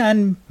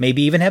 and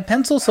maybe even have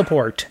pencil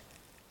support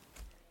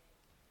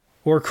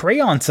or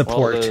crayon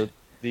support. Well,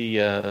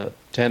 the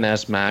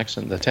 10s Max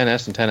and the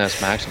 10s and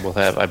 10s Max will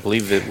have, I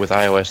believe that with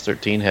iOS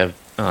 13 have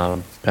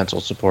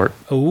pencil support.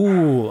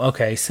 Oh,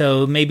 okay.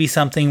 So maybe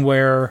something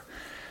where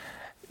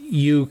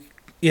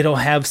it'll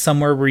have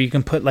somewhere where you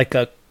can put like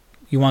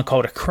you want to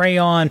call it a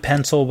crayon,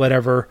 pencil,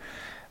 whatever,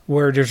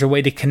 where there's a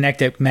way to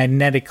connect it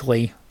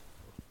magnetically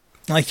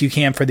like you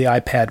can for the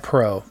iPad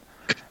Pro.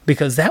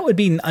 Because that would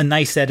be a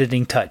nice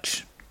editing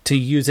touch to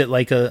use it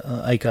like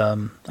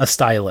a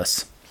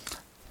stylus,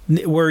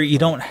 where you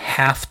don't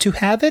have to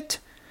have it,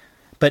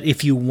 but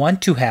if you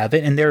want to have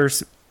it, and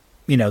there's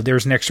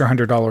an extra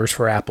 $100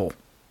 for Apple.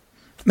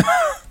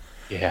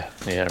 Yeah,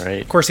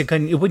 right. Of course, it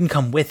wouldn't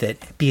come with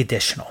it; it'd be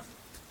additional.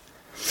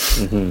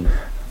 Mm-hmm.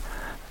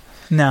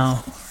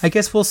 Now, I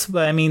guess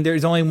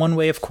there's only one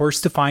way, of course,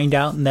 to find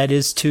out, and that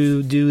is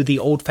to do the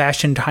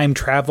old-fashioned time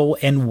travel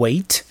and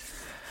wait.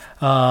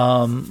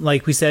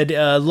 Like we said,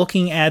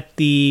 looking at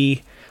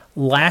the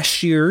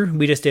last year,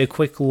 we just did a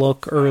quick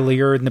look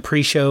earlier in the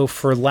pre-show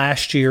for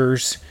last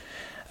year's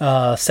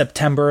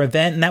September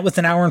event, and that was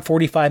an hour and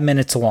 45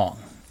 minutes long.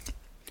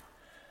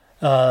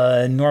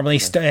 Normally,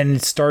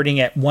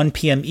 starting at 1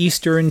 p.m.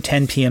 Eastern,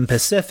 10 p.m.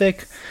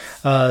 Pacific.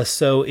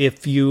 So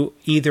if you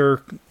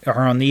either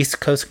are on the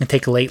East Coast, can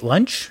take a late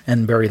lunch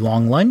and very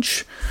long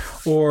lunch,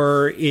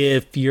 or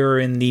if you're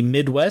in the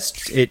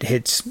Midwest, it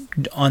hits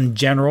on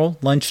general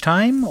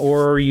lunchtime,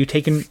 or you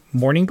take a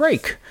morning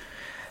break.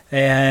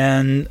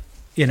 And,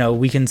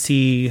 we can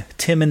see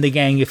Tim and the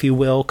gang, if you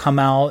will, come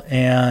out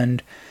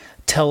and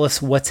tell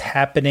us what's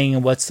happening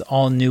and what's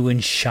all new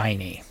and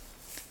shiny.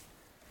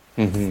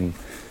 Mm-hmm.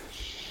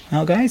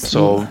 Now, guys.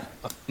 So,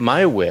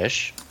 my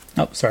wish...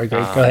 Oh, sorry,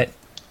 Greg. Go ahead.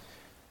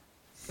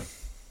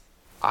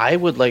 I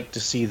would like to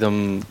see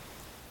them...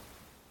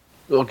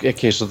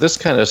 Okay, so this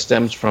kind of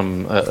stems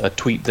from a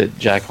tweet that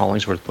Jack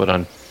Hollingsworth put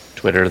on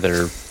Twitter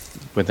there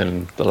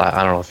within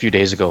a few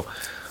days ago.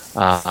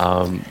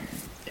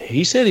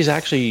 He said he's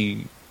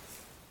actually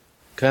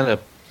kind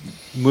of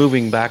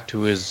moving back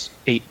to his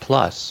 8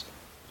 Plus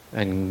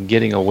and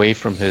getting away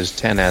from his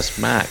 10s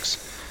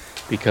Max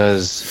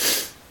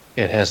because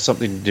it has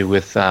something to do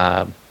with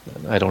I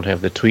don't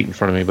have the tweet in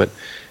front of me, but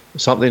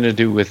something to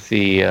do with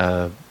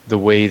the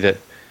way that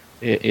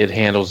it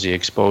handles the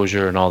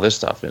exposure and all this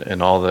stuff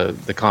and all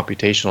the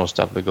computational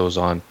stuff that goes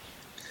on.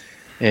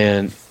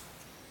 And,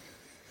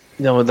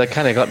 that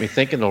kind of got me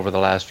thinking over the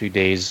last few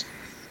days.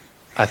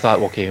 I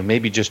thought, okay,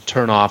 maybe just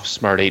turn off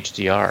Smart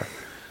HDR.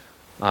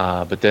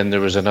 But then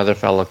there was another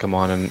fellow come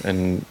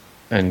on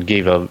and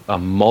gave a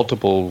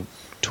multiple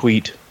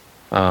tweet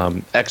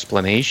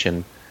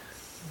explanation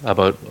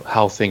about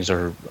how things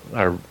are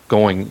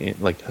going,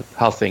 like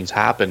how things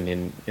happen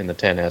in the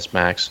 10s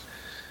Max.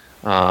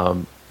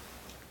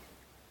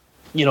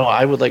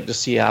 I would like to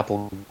see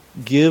Apple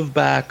give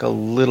back a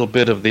little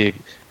bit of the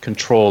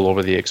control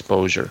over the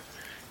exposure,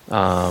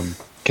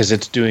 because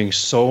it's doing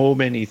so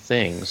many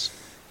things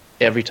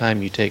every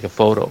time you take a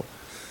photo,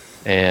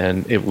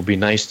 and it would be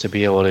nice to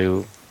be able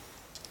to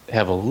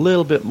have a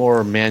little bit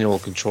more manual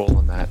control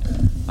on that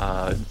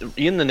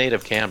in the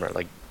native camera.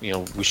 Like,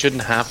 we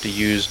shouldn't have to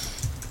use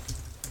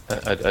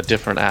a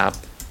different app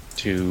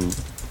to.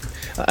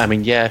 I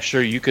mean, yeah,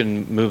 sure, you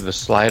can move the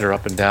slider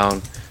up and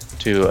down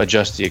to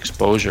adjust the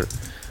exposure,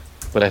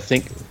 but I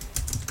think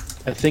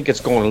it's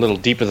going a little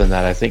deeper than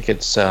that. I think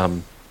it's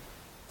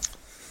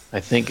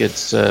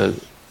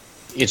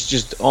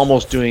just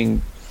almost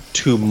doing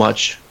too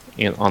much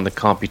on the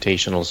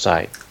computational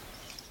side.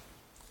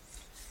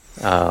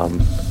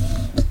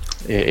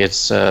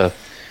 It's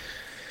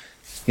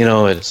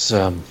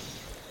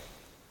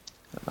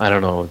I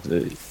don't know.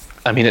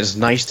 I mean, it's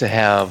nice to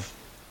have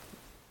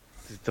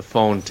the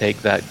phone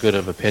take that good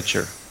of a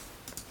picture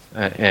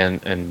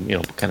and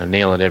kind of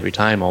nail it every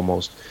time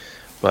almost.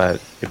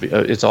 But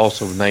it's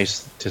also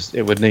nice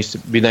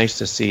be nice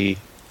to see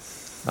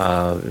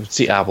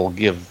Apple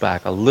give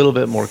back a little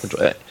bit more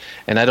control.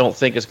 And I don't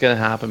think it's going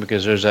to happen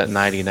because there's that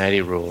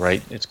 90-90 rule,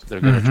 right? They're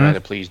going to try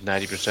to please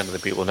 90% of the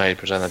people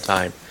 90% of the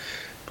time.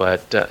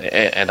 But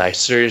and I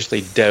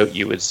seriously doubt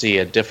you would see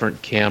a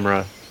different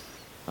camera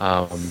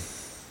app,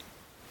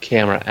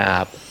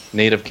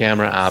 native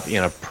camera app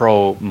in a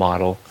Pro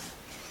model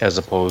as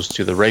opposed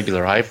to the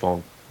regular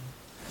iPhone.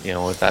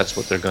 If that's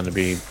what they're going to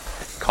be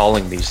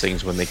calling these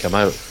things when they come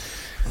out.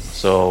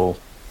 So,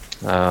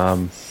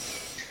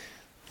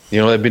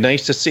 it'd be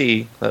nice to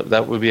see.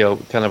 That would be a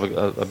kind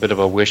of a bit of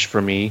a wish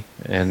for me,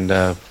 and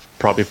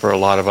probably for a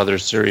lot of other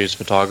serious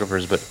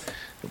photographers, but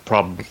it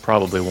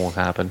probably won't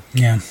happen.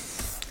 Yeah.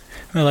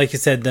 Well, like you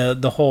said,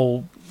 the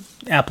whole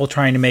Apple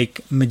trying to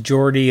make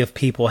majority of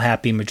people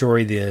happy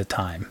majority of the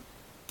time.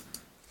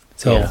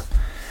 So, yeah.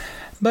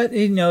 But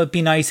it'd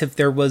be nice if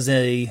there was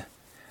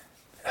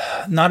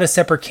not a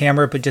separate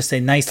camera, but just a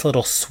nice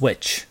little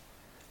switch.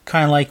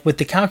 Kind of like with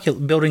the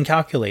built-in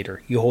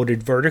calculator. You hold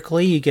it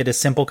vertically, you get a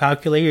simple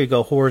calculator. You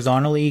go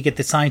horizontally, you get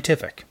the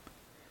scientific.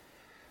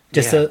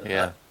 Just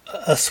a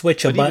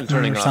switch, a button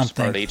turning or off something.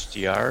 Smart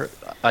HDR,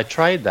 I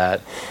tried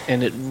that,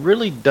 and it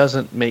really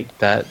doesn't make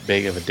that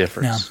big of a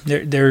difference.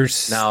 No,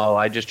 there's. No,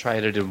 I just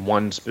tried it in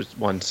one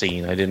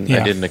scene. I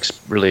didn't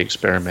really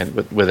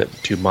experiment with it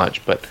too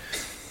much, but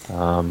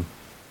I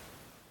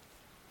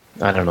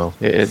don't know.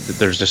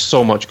 There's just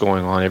so much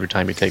going on every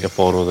time you take a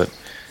photo that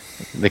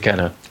they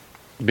kind of.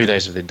 It'd be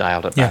nice if they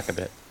dialed it back a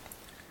bit.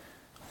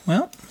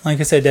 Well, like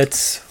I said,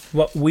 that's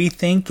what we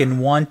think and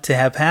want to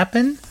have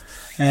happen,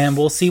 and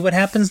we'll see what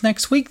happens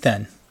next week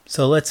then.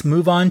 So let's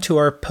move on to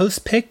our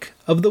post pick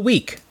of the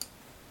week.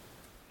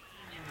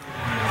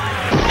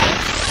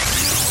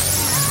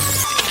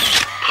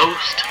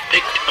 Post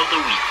pick of the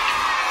week.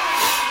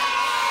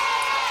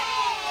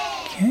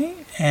 Okay,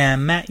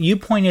 and Matt, you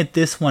pointed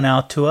this one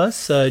out to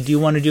us. Do you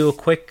want to do a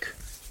quick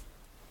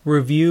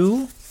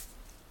review?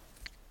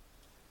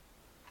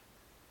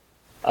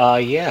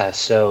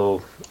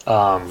 So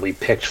we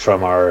picked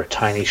from our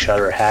Tiny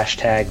Shutter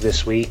hashtag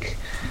this week,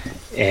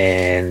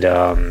 and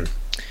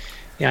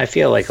I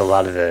feel like a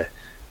lot of I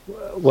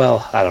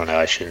don't know,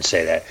 I shouldn't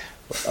say that.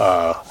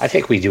 I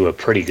think we do a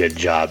pretty good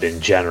job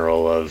in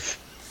general of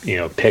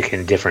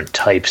picking different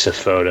types of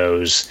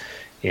photos.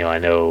 I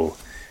know,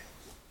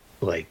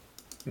 like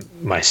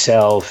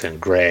myself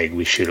and Greg,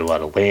 we shoot a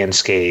lot of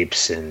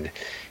landscapes, and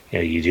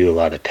you do a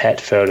lot of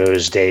pet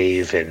photos,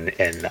 Dave, and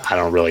I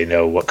don't really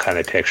know what kind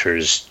of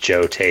pictures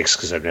Joe takes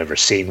because I've never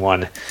seen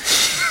one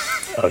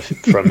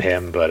from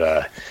him.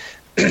 But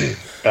and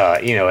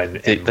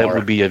that Mark,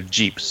 would be of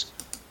Jeeps.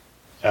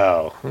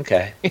 Oh,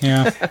 okay.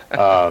 Yeah.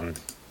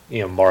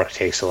 Mark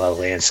takes a lot of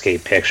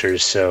landscape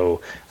pictures, so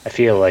I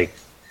feel like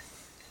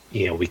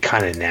we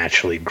kind of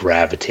naturally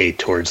gravitate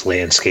towards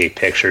landscape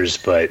pictures,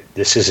 but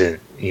this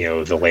isn't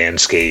the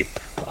landscape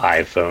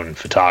iPhone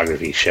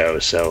photography show,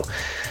 so.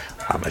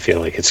 I feel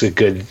like it's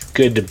good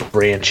to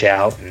branch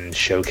out and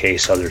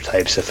showcase other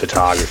types of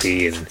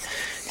photography and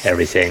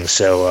everything.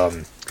 So,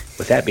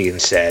 with that being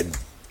said,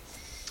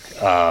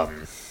 I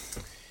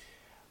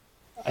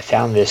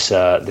found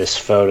this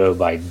photo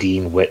by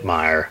Dean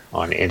Whitmire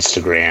on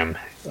Instagram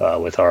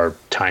with our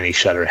Tiny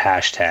Shutter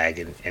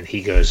hashtag, and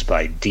he goes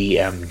by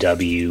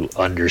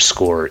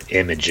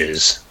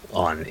DMW_images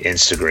on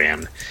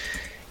Instagram,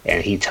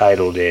 and he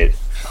titled it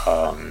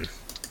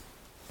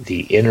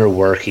 "The Inner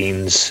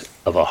Workings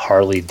of a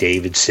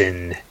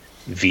Harley-Davidson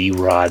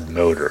V-Rod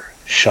motor,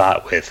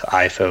 shot with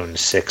iPhone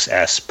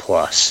 6s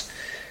Plus."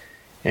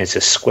 And it's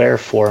a square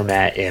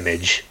format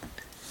image.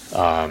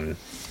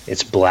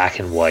 It's black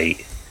and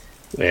white.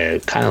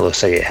 It kind of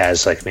looks like it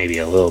has like maybe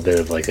a little bit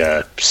of like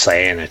a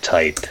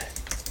cyanotype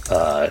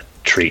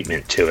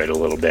treatment to it a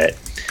little bit.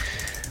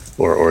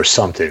 Or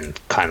something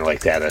kind of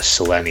like that, a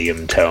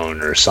selenium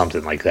tone or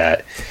something like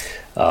that.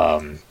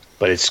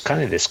 But it's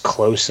kind of this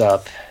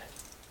close-up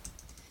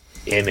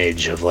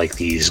image of like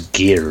these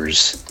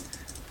gears,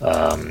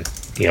 on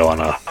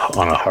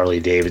a Harley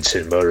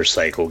Davidson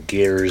motorcycle,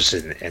 gears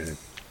and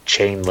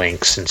chain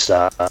links and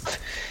stuff.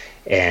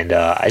 And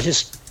I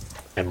just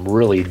am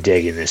really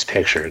digging this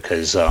picture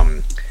because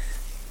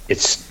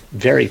it's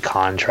very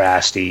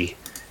contrasty,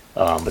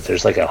 but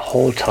there's like a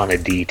whole ton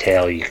of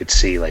detail. You could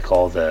see like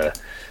all the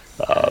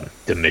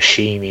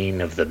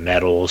machining of the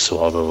metal, so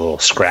all the little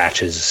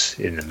scratches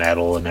in the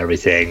metal and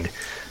everything.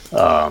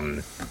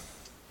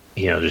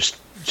 There's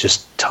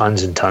just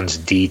tons and tons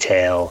of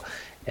detail,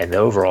 and the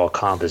overall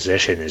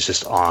composition is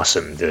just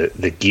awesome.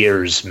 The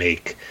gears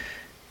make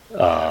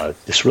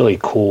this really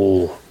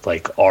cool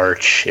like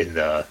arch in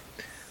the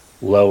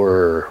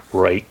lower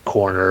right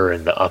corner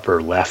and the upper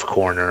left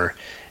corner,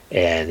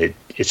 and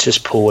it's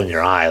just pulling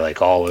your eye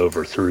like all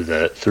over through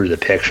the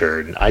picture.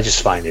 And I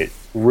just find it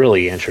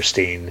really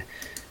interesting.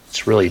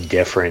 It's really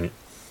different,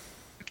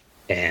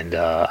 and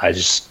I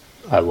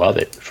love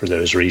it for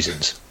those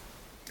reasons.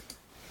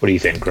 What do you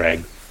think,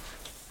 Greg?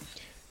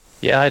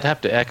 Yeah, I'd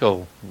have to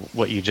echo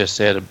what you just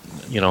said.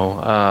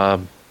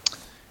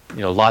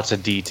 Lots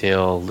of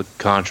detail. The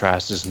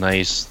contrast is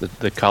nice.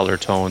 The color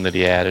tone that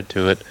he added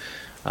to it.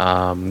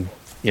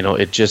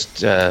 It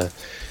just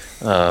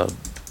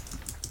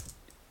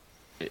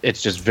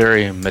it's just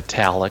very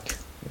metallic,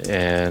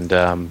 and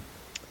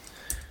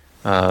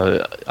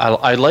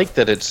I like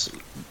that it's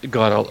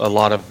got a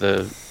lot of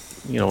the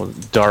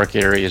dark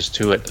areas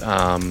to it.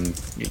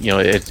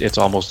 It's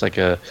almost like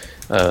a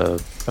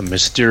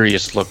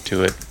mysterious look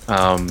to it,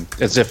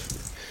 as if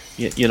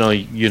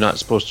you're not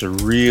supposed to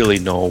really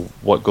know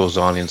what goes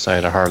on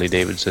inside a Harley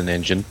Davidson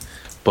engine,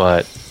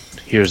 but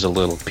here's a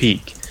little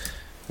peek,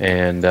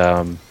 and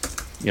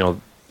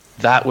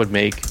that would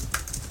make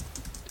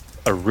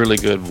a really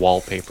good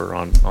wallpaper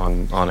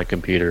on a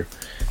computer.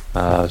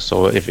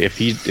 So if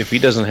he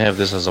doesn't have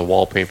this as a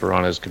wallpaper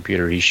on his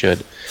computer, he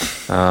should.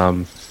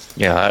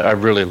 I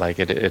really like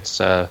it. It's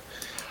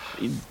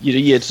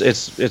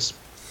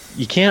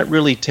you can't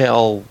really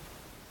tell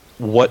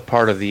what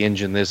part of the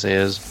engine this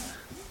is,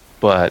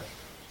 but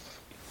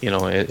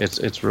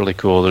it's really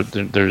cool.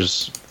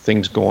 There's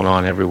things going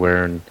on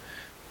everywhere, and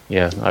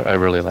I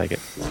really like it.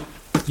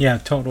 Yeah,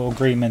 total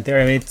agreement there.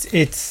 I mean,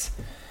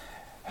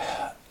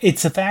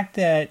 it's the fact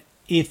that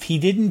if he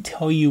didn't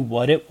tell you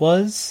what it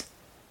was,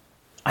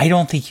 I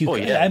don't think you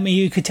could. I mean,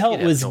 you could tell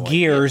it was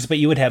gears, but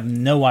you would have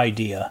no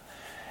idea.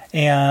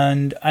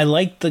 And I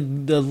like the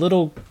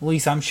little, at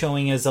least I'm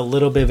showing as a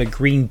little bit of a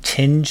green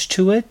tinge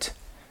to it,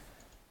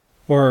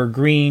 or a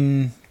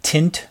green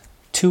tint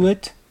to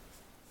it,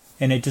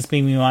 and it just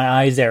made me, my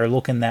eyes there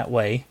looking that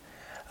way.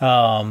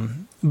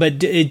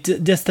 But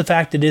it just the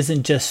fact it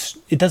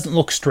doesn't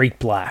look straight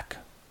black.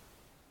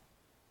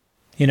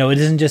 It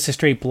isn't just a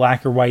straight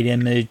black or white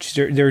image.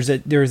 There's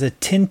a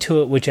tint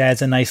to it which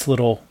adds a nice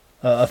little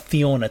a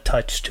feel and a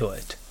touch to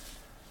it.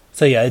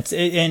 So yeah,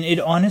 it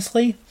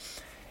honestly,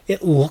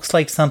 it looks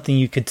like something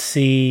you could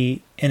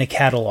see in a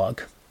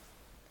catalog,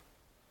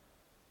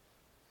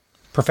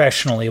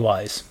 professionally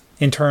wise,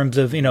 in terms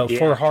of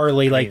for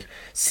Harley, like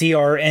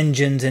CR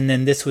engines, and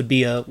then this would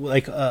be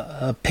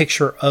a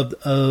picture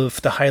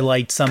of to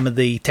highlight some of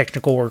the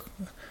technical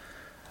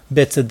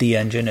bits of the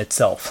engine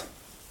itself.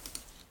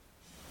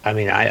 I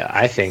mean,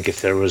 I think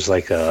if there was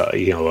like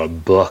a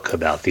book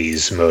about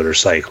these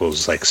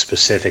motorcycles, like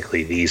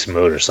specifically these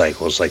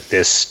motorcycles, like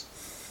this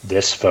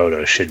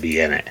photo should be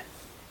in it.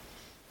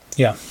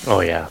 Yeah.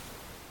 Oh yeah.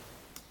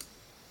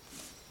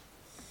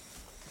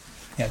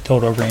 Yeah,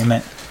 total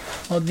agreement.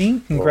 Well, Dean,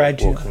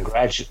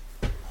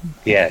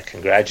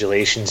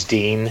 congratulations,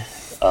 Dean.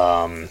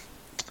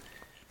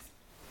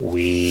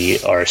 We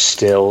are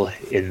still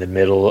in the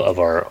middle of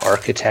our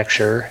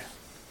architecture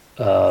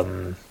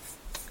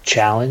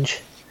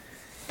challenge.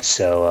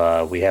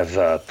 So we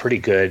have pretty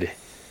good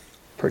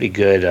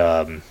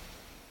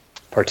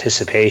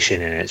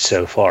participation in it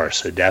so far.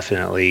 So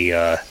definitely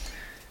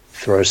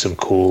throw some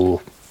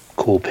cool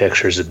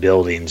pictures of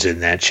buildings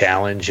in that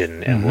challenge,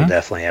 and we'll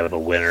definitely have a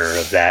winner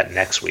of that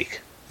next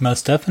week.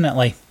 Most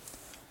definitely.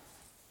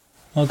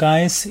 Well,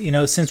 guys,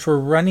 since we're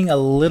running a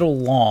little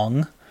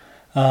long,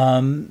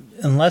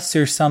 unless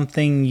there's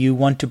something you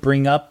want to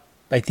bring up,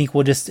 I think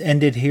we'll just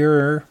end it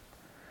here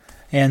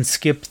and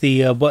skip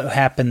the what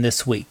happened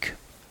this week.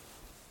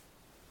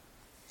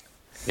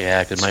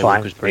 Yeah, because my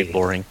week was pretty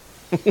boring.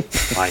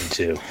 Mine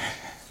too.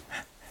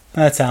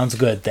 That sounds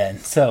good then.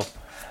 So,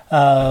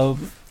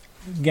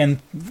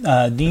 again,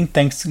 Dean,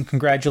 thanks and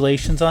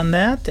congratulations on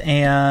that.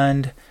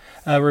 And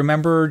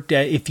remember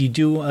that if you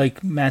do,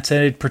 like Matt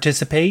said,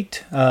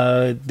 participate,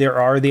 there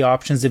are the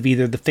options of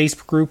either the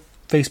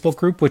Facebook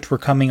group, which we're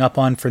coming up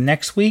on for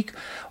next week,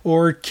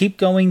 or keep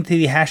going to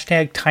the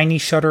hashtag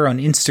TinyShutter on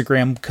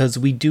Instagram, because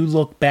we do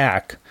look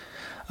back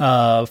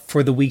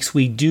for the weeks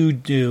we do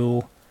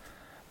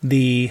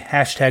the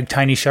hashtag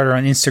TinyShutter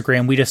on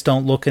Instagram. We just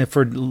don't look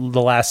for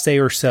the last day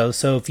or so.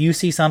 So if you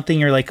see something,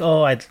 you're like,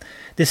 oh,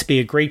 this would be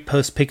a great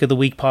post pick of the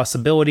week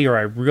possibility, or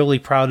I'm really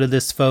proud of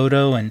this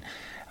photo and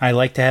I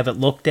like to have it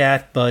looked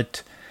at,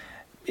 but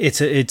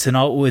it's a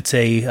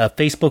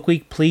Facebook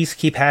week. Please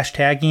keep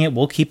hashtagging it.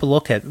 We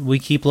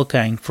keep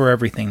looking for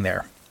everything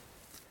there.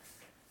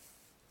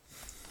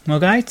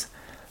 Well, guys,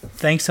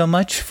 thanks so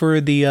much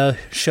for the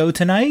show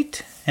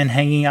tonight and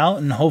hanging out,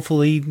 and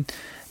hopefully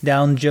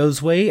down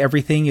Joe's way,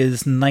 everything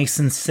is nice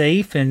and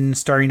safe and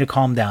starting to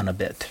calm down a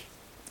bit.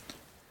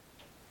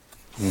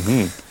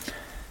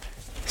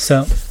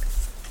 So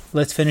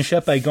let's finish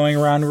up by going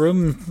around the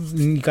room.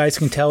 You guys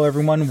can tell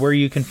everyone where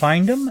you can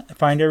find them.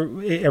 Find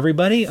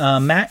everybody.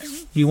 Matt,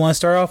 you want to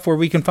start off where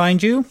we can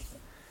find you?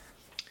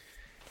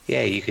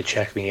 Yeah, you could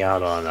check me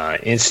out on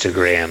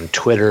Instagram,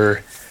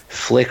 Twitter,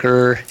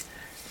 Flickr,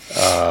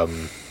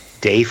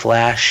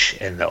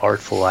 Dayflash, and the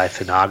Artful Eye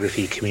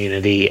Photography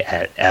community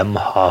at M.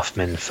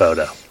 Hoffman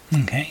Photo.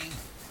 Okay.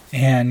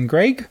 And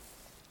Greg?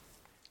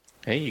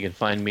 Hey, you can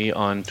find me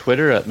on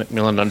Twitter at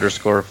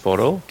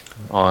McMillan_photo.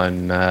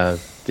 On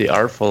the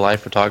Artful Eye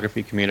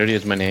Photography community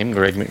is my name,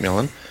 Greg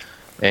McMillan.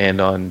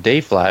 And on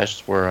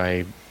Dayflash, where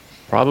I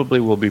probably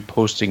will be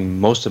posting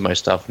most of my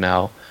stuff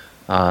now,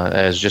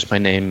 as just my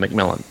name,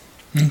 McMillan.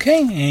 Okay,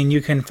 and you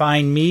can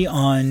find me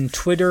on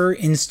Twitter,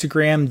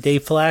 Instagram,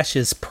 Dayflash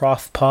as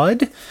Prof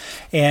Pod,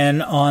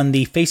 and on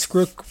the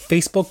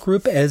Facebook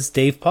group as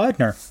Dave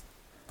Podner.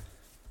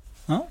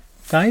 Well,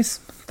 guys,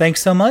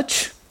 thanks so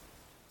much.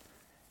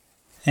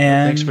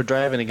 And thanks for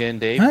driving again,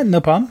 Dave.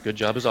 No problem. Good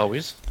job as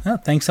always.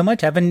 Thanks so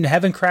much.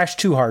 Haven't crashed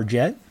too hard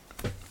yet.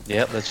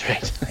 Yep, that's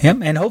right. Yep,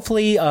 and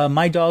hopefully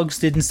my dogs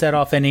didn't set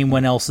off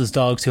anyone else's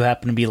dogs who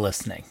happen to be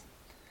listening.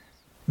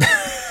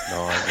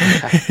 No,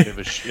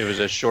 it was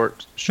a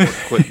short,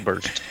 quick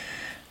burst.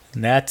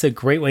 That's a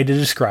great way to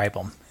describe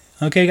them.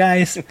 Okay,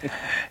 guys,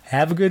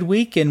 have a good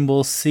week, and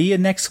we'll see you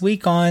next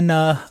week on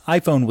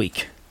iPhone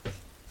Week.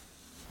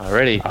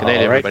 Alrighty, good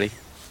night, everybody.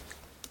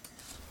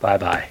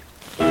 Bye-bye.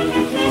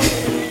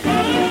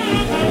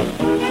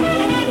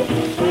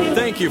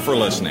 Thank you for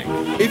listening.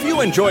 If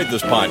you enjoyed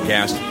this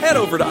podcast, head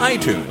over to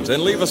iTunes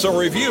and leave us a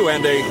review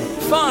and a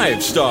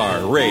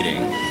 5-star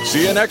rating.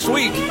 See you next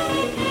week.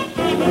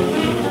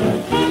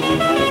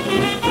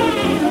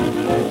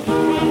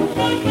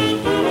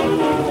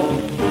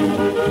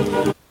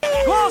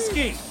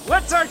 Kowalski,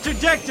 what's our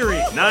trajectory?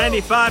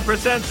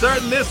 95%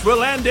 certain this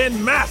will end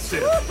in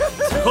massive,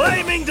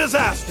 flaming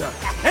disaster.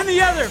 And the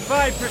other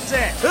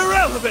 5%?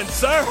 Irrelevant,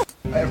 sir.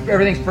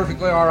 Everything's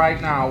perfectly all right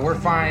now. We're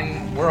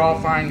fine. We're all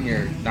fine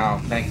here now.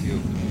 Thank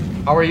you.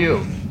 How are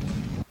you?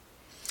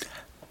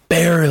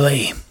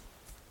 Barely.